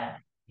us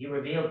that. He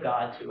revealed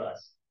God to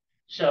us.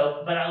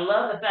 So, but I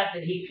love the fact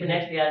that he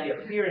connects the idea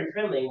of fear and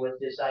trembling with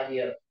this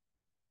idea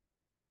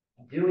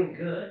of doing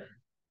good.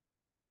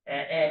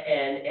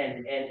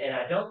 And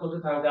I don't look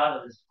upon God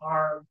as this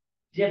hard,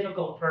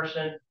 difficult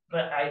person,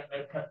 but I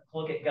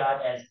look at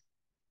God as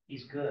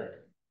he's good,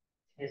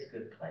 his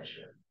good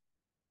pleasure.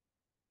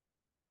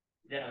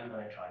 Then I'm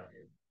going to try to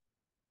do.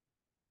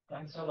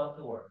 God so loved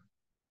the world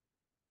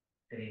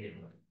that he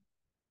didn't win.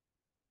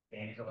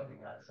 And he's only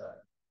God's son.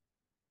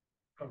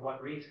 For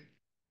what reason?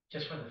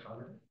 Just for the fun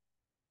of it?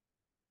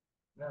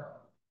 No.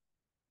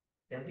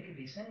 Then we could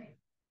be saved.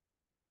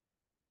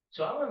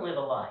 So I want to live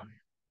a life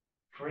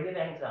free of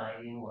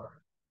anxiety and worry.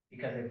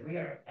 Because if we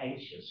are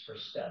anxious for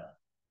stuff,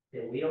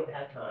 then we don't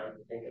have time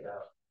to think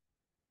about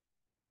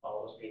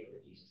all those people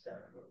that Jesus died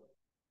for.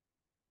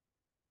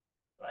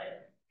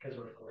 Right? Because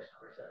we're full of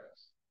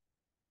ourselves.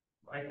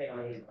 My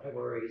families, my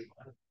worries,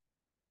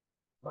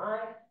 my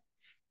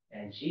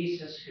and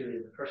Jesus, who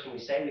is the person we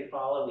say we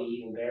follow, we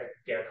even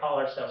dare call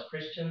ourselves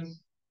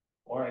Christians,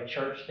 or a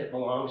church that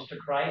belongs to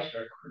Christ,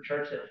 or a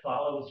church that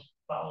follows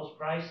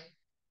Christ.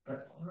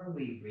 But are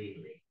we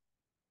really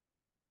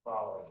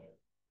following him?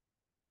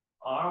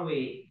 Are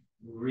we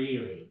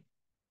really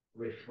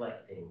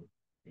reflecting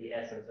the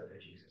essence of who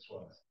Jesus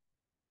was?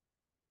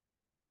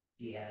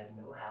 He had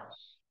no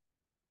house.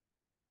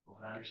 Well,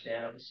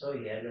 understandably so,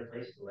 he had no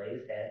place to lay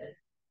his head.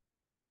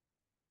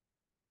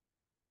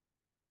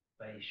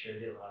 But he sure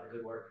did a lot of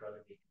good work for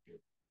other people too.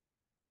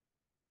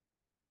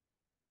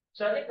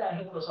 So I think that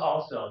helps us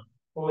also.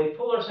 When we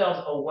pull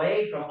ourselves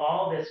away from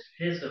all this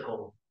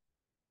physical,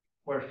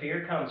 where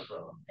fear comes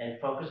from,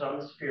 and focus on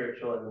the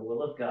spiritual and the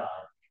will of God,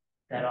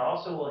 that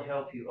also will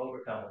help you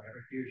overcome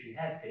whatever fears you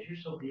have, because you're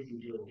so busy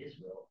doing his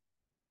will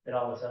that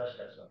all this other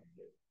stuff's not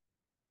good.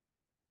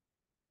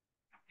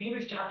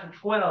 Hebrews chapter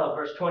 12,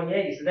 verse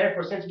 28, he says,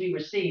 therefore, since we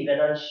receive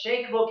an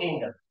unshakable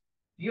kingdom,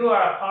 you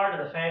are a part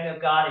of the family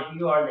of God. If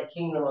you are in the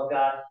kingdom of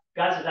God,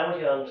 God says, I want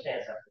you to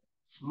understand something.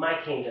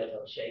 My kingdom is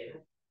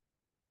unshaken.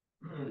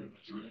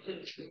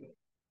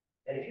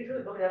 And if you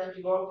really believe that's what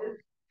you're going to do,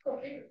 go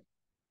figure.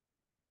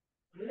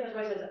 That's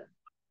why he says,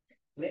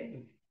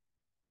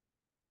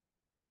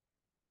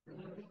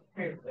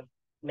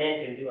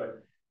 man can do it.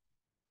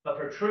 But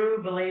for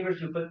true believers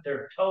who put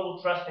their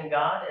total trust in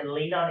God and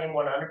lean on Him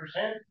 100%,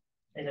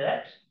 they say,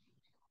 that's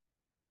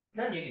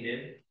nothing you can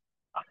do.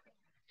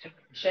 It's an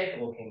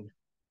unshakable kingdom.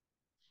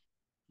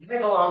 You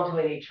belong to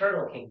an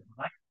eternal kingdom,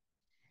 right?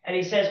 And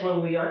he says,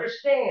 when we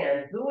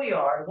understand who we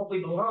are and what we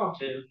belong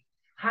to,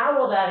 how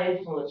will that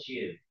influence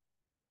you?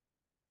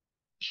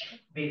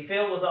 Be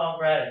filled with all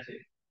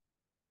gratitude.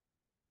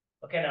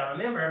 Okay, now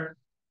remember,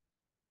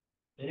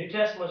 the New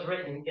Testament was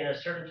written in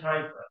a certain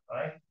time frame,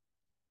 right?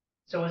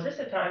 So was this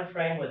a time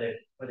frame where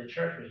the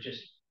church was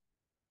just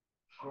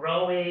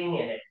growing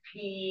and at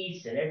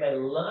peace and everybody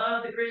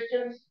loved the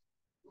Christians?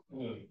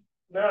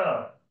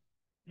 No.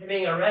 They're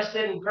being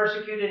arrested and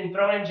persecuted and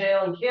thrown in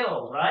jail and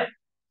killed, right?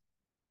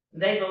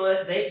 We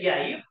can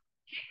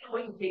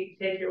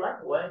take your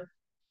life away.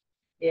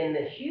 In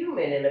the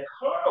human, in the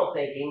carnal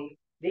thinking,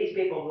 these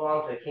people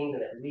belong to a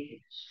kingdom that we can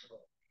destroy.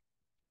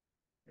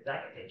 Because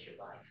I can take your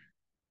life.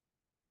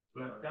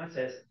 No, God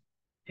says,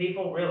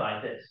 people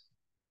realize this.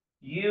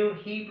 You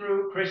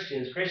Hebrew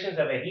Christians, Christians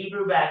of a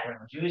Hebrew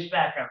background, Jewish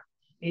background,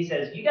 he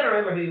says, you got to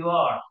remember who you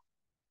are.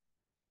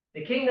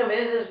 The kingdom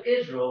of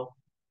Israel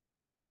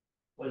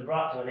was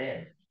brought to an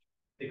end.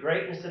 The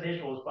greatness of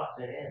Israel was brought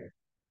to an end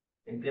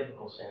in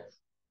biblical sense,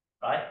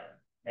 right?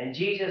 And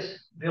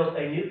Jesus built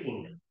a new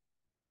kingdom.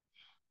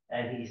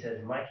 And he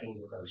says, my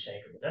kingdom is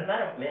unshakable. Doesn't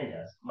matter what men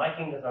does. My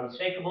kingdom is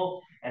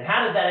unshakable. And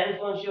how does that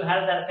influence you? How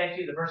does that affect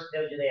you? The verse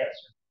tells you the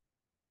answer.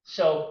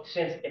 So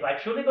if I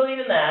truly believe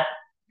in that,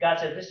 God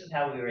says, this is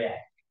how we react.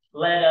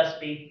 Let us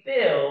be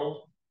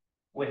filled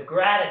with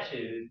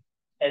gratitude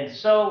and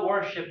so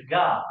worship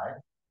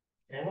God.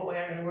 And what way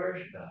are we going to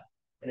worship God?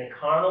 In a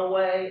carnal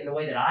way, in the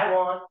way that I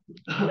want.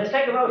 Let's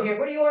take a vote here.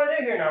 What do you want to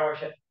do here in our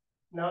worship?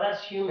 No,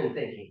 that's human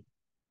thinking.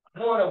 I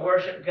want to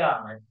worship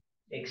God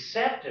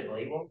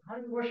acceptably. Well, how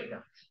do you worship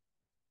God?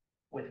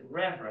 With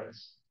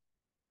reverence.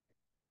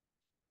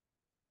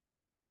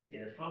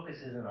 Yeah, the focus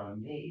isn't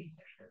on me.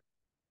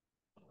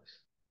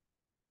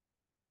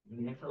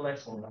 It's a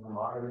lesson in the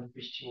modern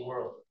Christian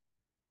world.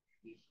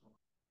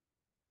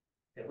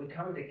 That we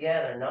come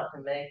together not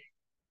to make,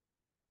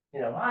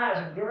 that was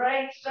a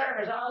great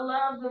service. I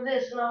love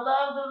this and I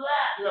love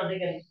that. And I'm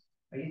thinking,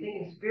 are you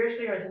thinking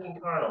spiritually or thinking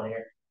carnal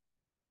here?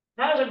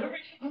 That was a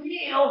great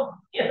meal,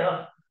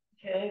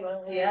 Okay,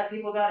 well, yeah,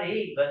 people got to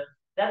eat, but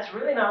that's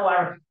really not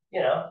why,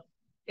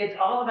 it's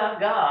all about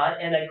God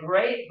and a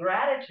great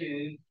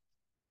gratitude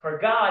for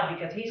God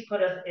because He's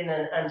put us in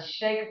an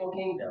unshakable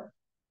kingdom,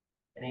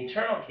 an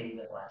eternal kingdom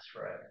that lasts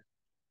forever.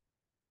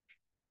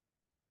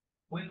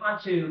 We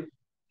want to,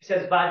 it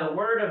says, by the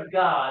word of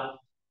God,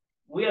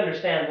 we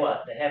understand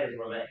what? The heavens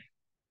were made.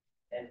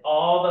 And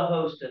all the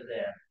host of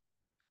them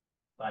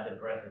by the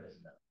breath of His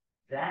mouth.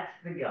 That's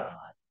the God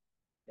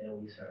that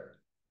we serve.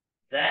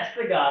 That's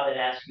the God that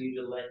asks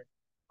you to let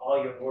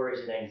all your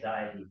worries and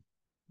anxiety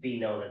be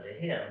known unto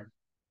Him.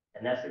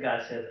 And that's the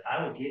God that says,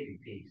 I will give you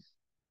peace,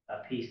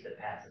 a peace that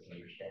passes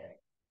understanding.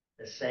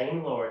 The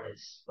same Lord that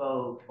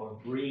spoke or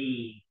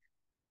breathed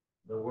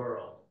the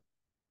world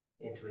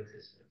into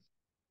existence.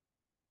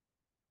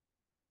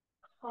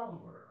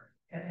 Homework.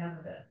 Can't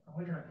have that.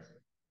 What time is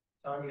it?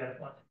 Oh, you got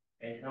to watch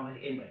it. Okay, no,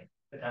 anyway,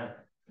 what time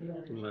is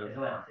it? It's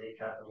left. They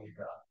try to leave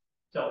God.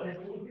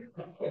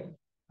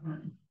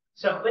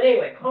 But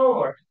anyway,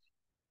 homework.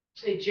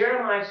 See,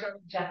 Jeremiah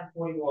chapter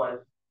 41,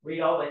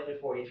 read all the way through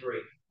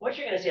 43. What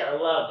you're going to see, I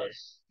love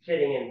this,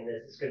 fitting into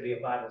this. It's going to be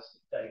a Bible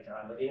study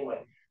time. But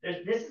anyway,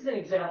 this is an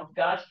example of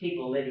God's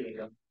people living in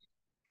them.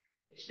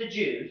 It's the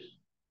Jews.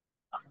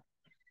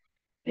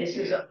 This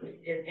is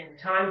in a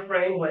time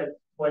frame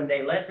when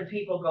they let the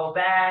people go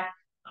back.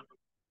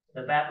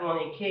 The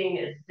Babylonian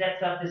king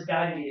sets up this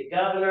guy to be the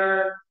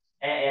governor,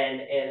 and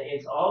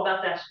it's all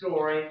about that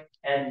story.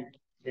 And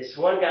this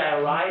one guy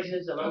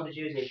arises among the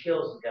Jews and he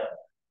kills the governor.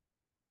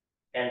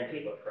 And the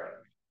people are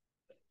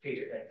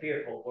afraid,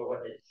 fearful for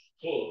what the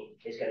king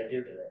is going to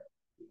do to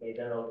them. You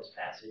don't know this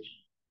passage.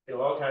 It's been a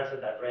long time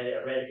since I've read it.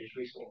 I read it just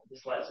recently,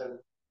 this lesson.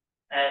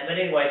 But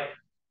anyway,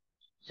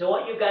 so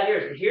what you've got here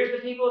is, here's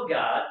the people of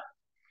God.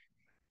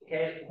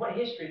 Okay, what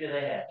history do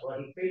they have? Well,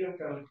 He freed them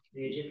from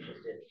the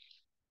Egyptians, didn't He?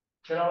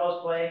 Took all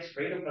those plagues,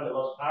 freed them from the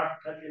most powerful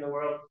country in the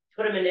world,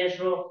 put them in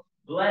Israel,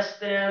 blessed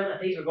them.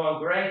 Things were going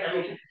great. I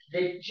mean,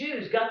 the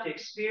Jews got to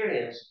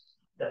experience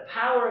the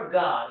power of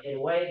God in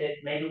a way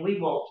that maybe we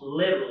won't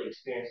literally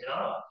experience in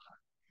our lifetime.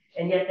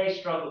 And yet they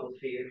struggled with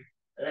fear.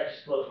 And that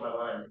just blows my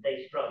mind that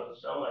they struggled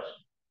so much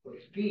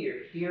with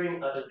fear,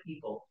 fearing other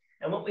people.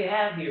 And what we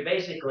have here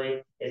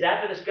basically is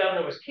after this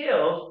governor was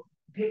killed,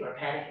 people are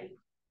panicking.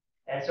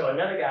 And so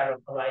another guy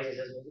arises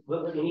and says,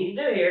 what we need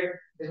to do here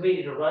is we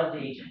need to run to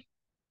Egypt.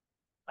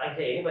 I can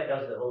tell you, anybody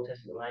knows the Old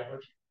Testament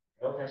language,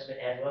 the Old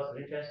Testament as well as the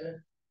New Testament,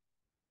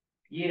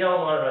 you don't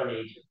want to run to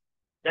Egypt.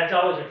 That's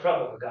always a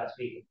trouble for God's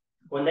people.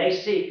 When they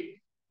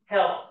seek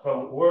help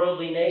from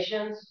worldly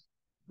nations,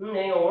 it ain't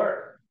going to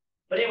work.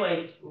 But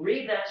anyway,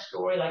 read that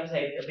story, like I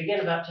say, begin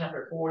about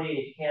chapter 40, and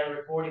if you can,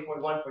 read 40,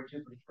 41,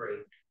 42,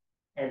 43.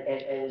 And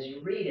as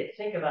you read it,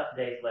 think about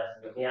today's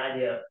lesson, the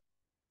idea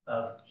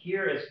of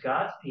here is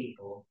God's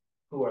people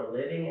who are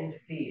living in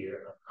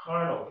fear, of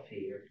carnal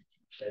fear,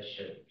 that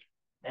should.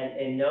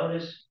 And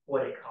notice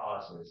what it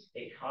causes.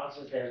 It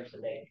causes them to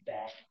make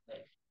bad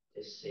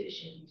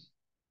decisions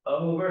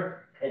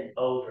over and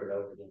over and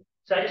over again.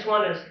 So I just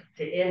wanted us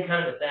to end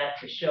kind of with that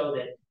to show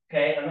that,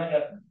 okay, I'm not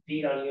going to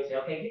beat on you and say,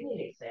 okay, give me an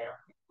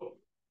example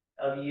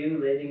of you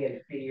living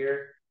in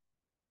fear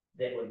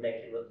that would make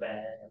you look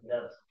bad.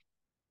 No.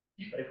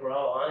 But if we're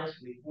all honest,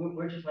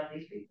 we're just like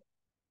these people.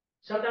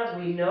 Sometimes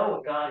we know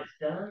what God has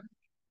done,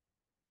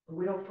 but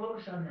we don't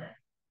focus on that.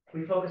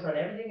 We focus on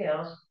everything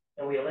else,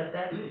 and we let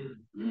that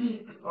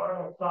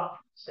carnal thought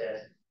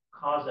process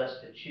cause us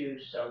to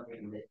choose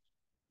something that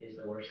is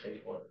the worst thing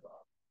for the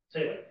God. So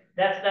anyway,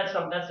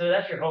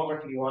 that's your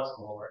homework if you want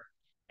some homework.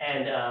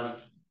 And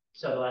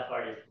so the last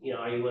part is,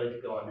 are you willing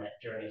to go on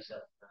that journey of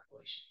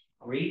self-evaluation?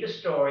 Read the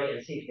story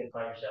and see if you can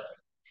find yourself.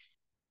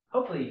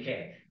 Hopefully you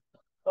can.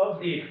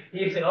 Hopefully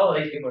you say, oh,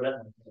 these people are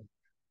nothing.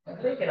 I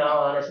think in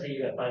all honesty,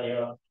 you're going to find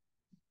your own.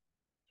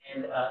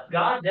 And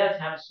God does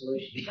have a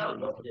solution. He tells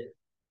them what to do.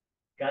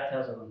 God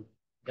tells them,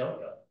 don't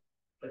go.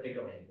 But they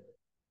go into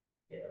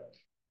it.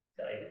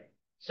 So anyway.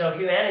 So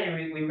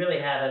humanity, we really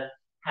haven't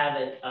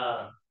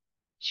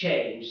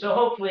changed. So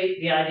hopefully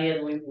the idea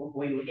that we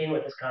end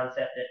with this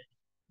concept that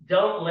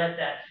don't let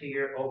that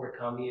fear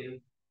overcome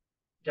you.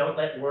 Don't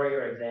let worry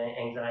or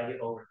anxiety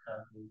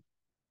overcome you.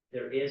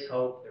 There is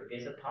hope. There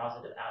is a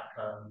positive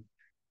outcome.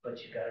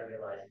 But you've got to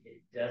realize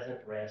it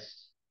doesn't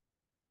rest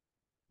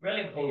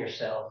really within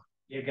yourself.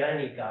 You're going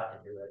to need God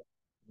to do it.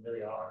 You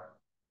really are.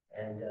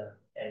 And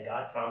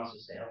God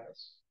promises to help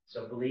us.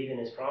 So believe in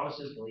his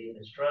promises, believe in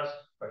his trust,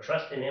 or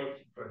trust in him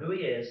for who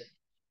he is,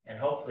 and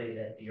hopefully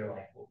that your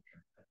life will be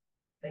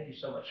good. Thank you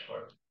so much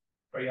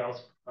for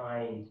y'all's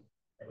kind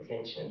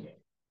attention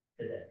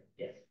today.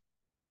 Yes.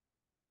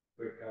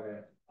 Quick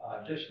comment.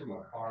 Just from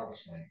a carnal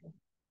standpoint,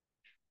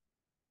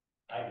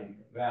 I can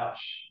vouch,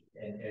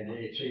 and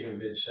it's even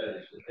been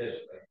said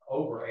statistically,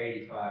 over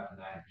 85 to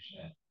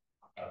 90%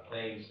 of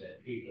things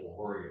that people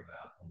worry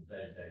about on a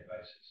day-to-day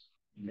basis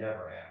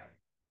never happen.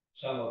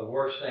 Some of the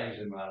worst things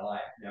in my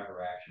life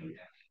never actually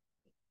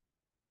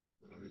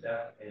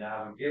happen. And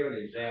I would give an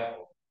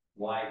example,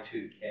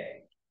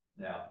 Y2K.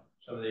 Now,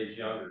 some of these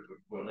younger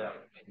will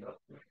never know.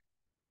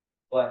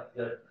 But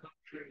the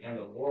country and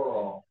the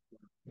world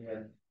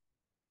in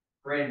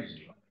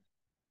frenzy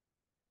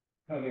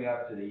coming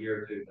up to the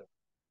year 2000.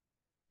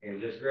 And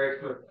just very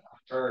quick,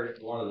 I heard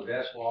one of the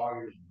best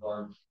lawyers in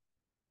Burns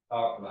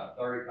talk about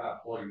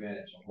 35, 40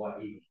 minutes on what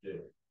he was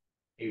doing.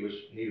 He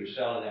was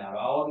selling out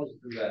all of his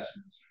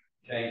investments,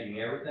 changing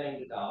everything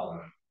to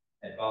dollars,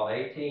 and bought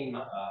 18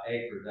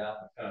 acres out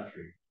in the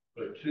country,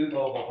 put 2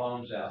 mobile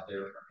homes out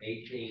there for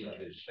 18 of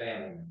his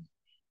family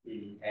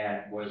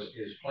members, and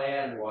his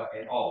plan was,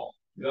 and all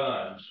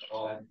guns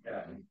on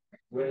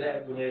with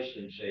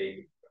ammunition,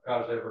 see,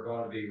 because there were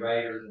going to be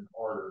raiders and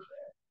hoarders there.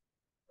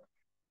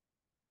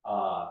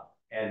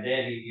 And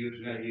then he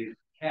was going to use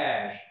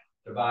cash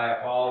to buy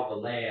up all the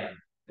land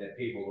that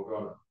people were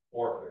going to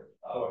forfeit.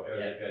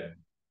 They couldn't.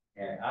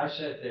 And I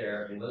sat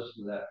there and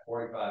listened to that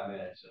 45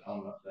 minutes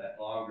on that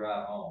long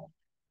drive home.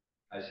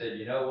 I said,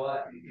 you know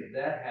what? If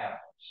that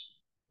happens,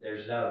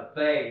 there's not a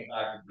thing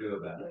I can do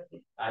about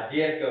it. I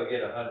did go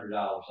get $100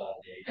 out of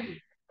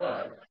the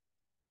ATM.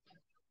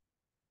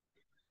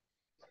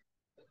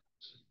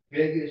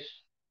 Biggest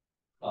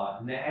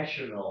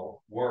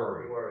national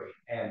worry,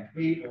 and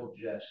people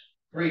just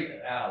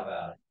freaking out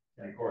about it.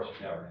 And of course,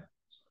 it never happens.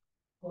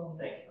 Well,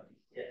 Thank you.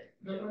 Yes.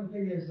 the one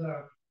thing is,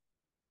 not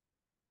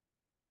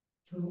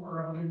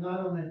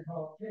only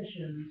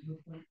politicians, but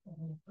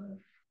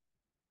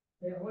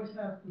they always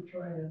have to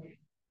try to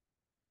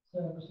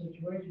set up a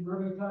situation.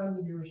 Remember the time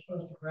when you were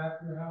supposed to wrap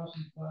your house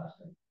in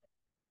plastic?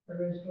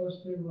 Everybody's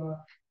supposed to,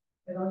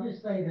 and I'll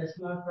just say this,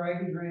 not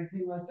bragging or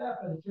anything like that,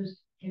 but it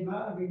just came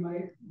out of me.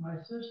 My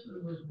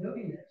sister was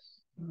doing this.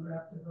 We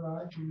wrapped the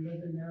garage and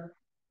lived in there.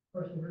 Of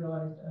course, I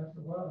realized after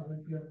a while I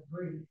wouldn't be able to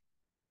breathe.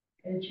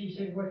 And she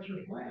said, "What's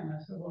your plan?"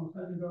 I said, "Well, I'm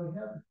planning to go to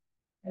heaven."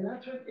 And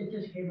that's what it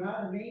just came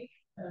out of me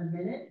in a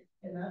minute,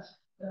 and that's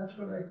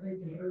what I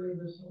think is really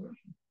the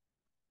solution.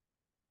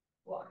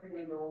 Well, I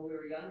remember when we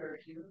were younger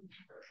too.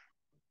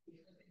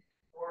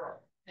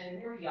 And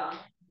we were young.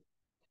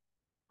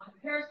 My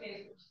parents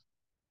gave us.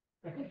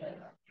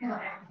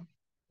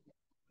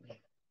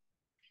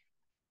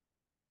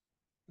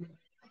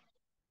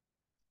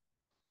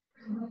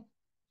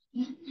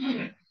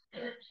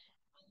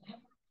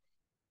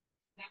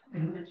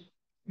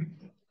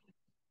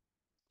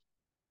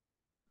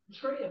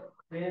 It's real.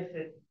 I mean,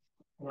 it's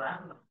wow.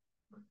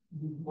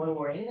 When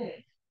we're in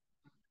it,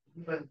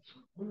 but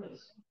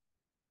it's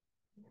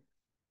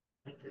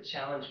the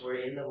challenge.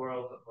 We're in the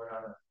world, but we're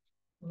not.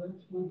 Well,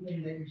 that's one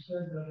thing that you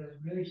said, though, that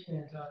really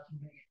stands out to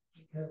me,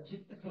 because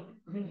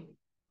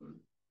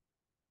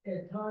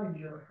at times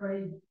you're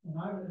afraid, and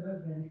I would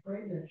have been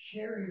afraid to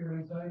share your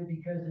anxiety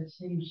because it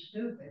seems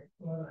stupid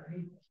to other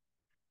people.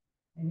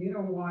 And you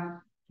don't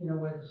want,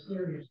 what is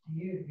serious to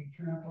you to be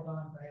trampled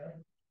on by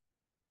others.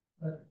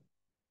 But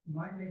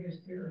my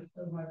biggest fear is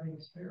still my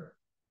biggest fear.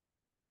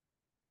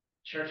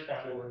 church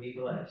family will be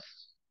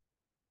blessed.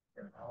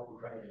 And I hope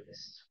pray that this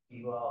is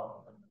you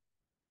all.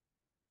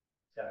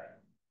 Sorry.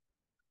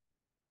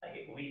 I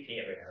get weepy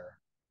every time.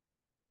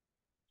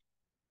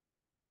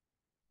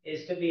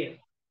 Is to be,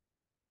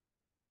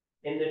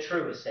 in the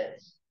truest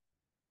sense,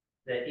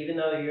 that even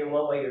though you're in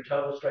one way, you're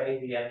total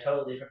strangers, you have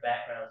totally different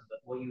backgrounds, but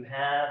what you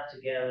have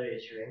together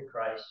is you're in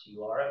Christ,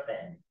 you are a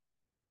family,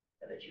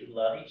 and that you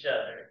love each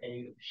other and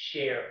you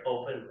share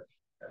openly.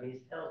 I mean,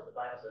 it tells the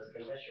Bible says,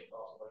 confess your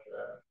faults one to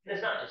another. And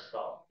it's not just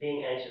fault.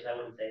 Being anxious, I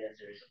wouldn't say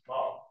necessarily is a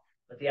fault.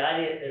 But the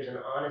idea that there's an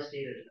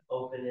honesty, there's an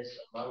openness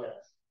among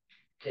us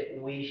that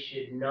we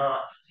should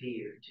not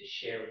fear to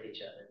share with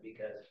each other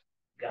because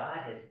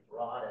God has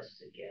brought us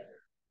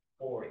together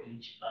for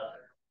each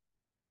other.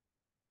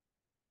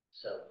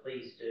 So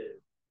please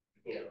do,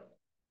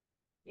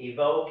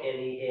 evoke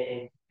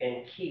and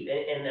keep.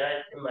 And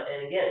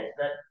again, it's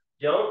not,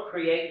 don't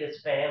create this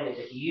family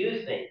that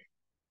you think.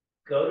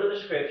 Go to the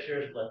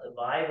scriptures, let the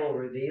Bible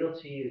reveal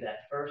to you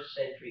that first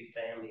century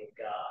family of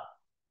God.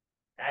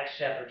 Acts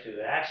chapter 2,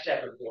 Acts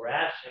chapter 4,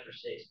 Acts chapter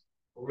 6.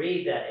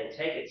 Read that and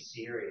take it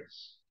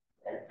serious.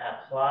 And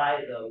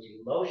apply those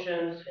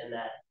emotions and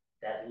that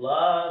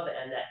love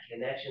and that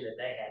connection that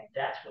they had.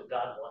 That's what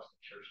God wants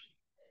the church to be.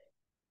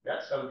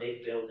 Not some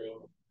big building,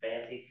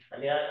 fancy. I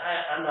mean,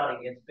 I'm not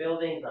against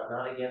buildings. I'm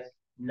not against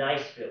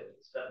nice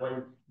buildings. But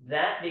when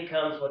that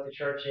becomes what the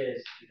church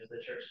is, because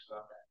the church is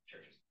not that. The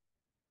church is.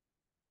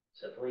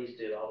 So please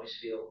do always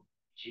feel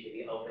that you can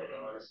be open and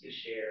honest and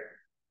share.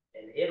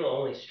 And it'll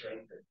only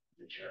strengthen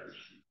the church.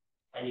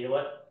 And you know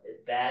what? As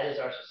bad as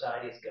our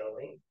society is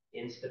going,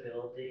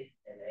 instability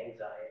and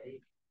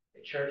anxiety,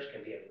 the church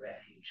can be a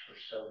refuge for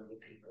so many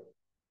people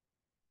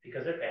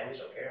because their families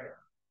don't care about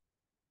them.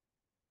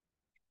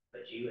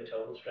 But you, a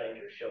total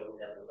stranger, showing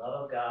them the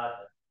love of God,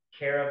 the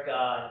care of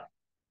God,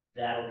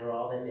 that'll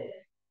draw them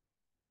in,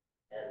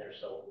 and their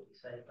soul will be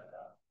saved by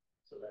God.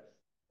 So that's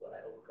what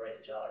I hope and pray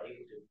that y'all are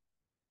able to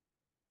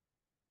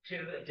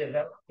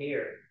develop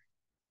here.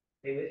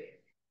 I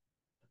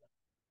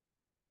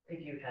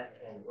think you had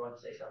and you want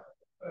to say something.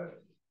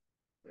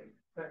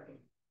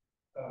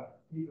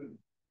 Even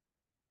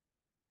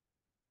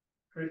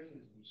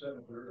Christians in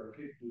Singapore or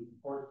people who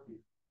support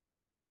people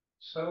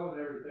selling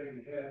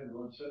everything they had and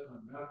going sitting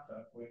on the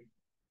mountaintop waiting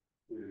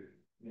to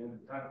the end of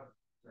time.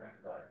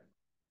 Right.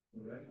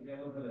 And then you get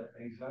a little bit of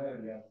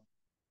anxiety out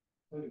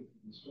of it.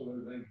 And so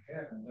everything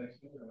happened next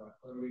thing they're like,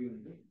 what are we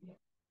gonna do?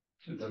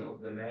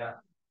 The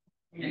math.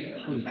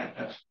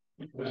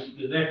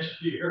 The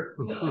next year.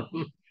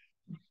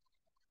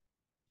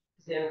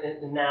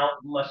 And now,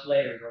 much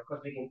later, of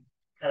course, we can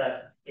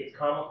it's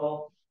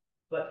comical,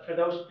 but for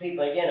those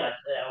people, again,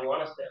 I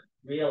want us to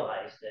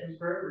realize that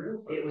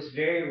it was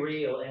very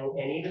real,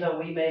 and even though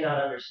we may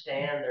not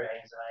understand their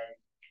anxiety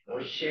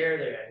or share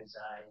their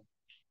anxiety,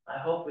 I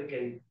hope we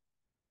can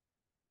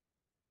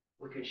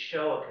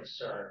show a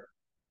concern,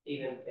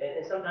 even,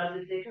 and sometimes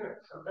it's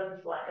ignorance, sometimes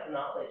it's lack of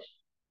knowledge,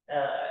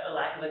 a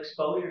lack of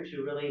exposure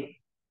to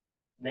really,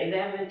 maybe they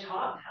haven't been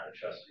taught how to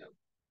trust God.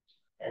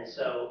 And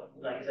so,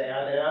 like I say,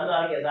 I'm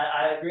not against,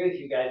 I agree with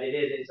you guys.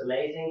 It's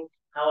amazing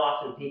how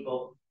often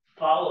people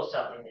follow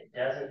something that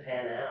doesn't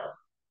pan out.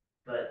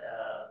 But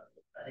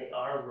I think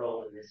our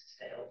role in this is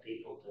to help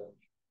people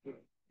to, if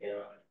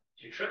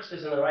your trust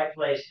is in the right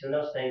place in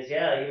those things,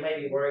 yeah, you may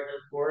be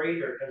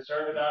worried or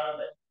concerned about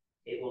them, but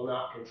it will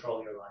not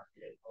control your life.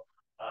 It will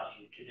cause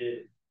you to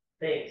do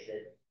things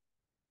that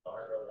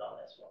aren't really all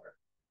that smart.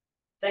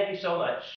 Thank you so much.